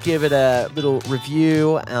 please give it a little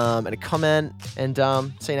review and a comment, and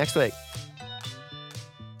see you next week.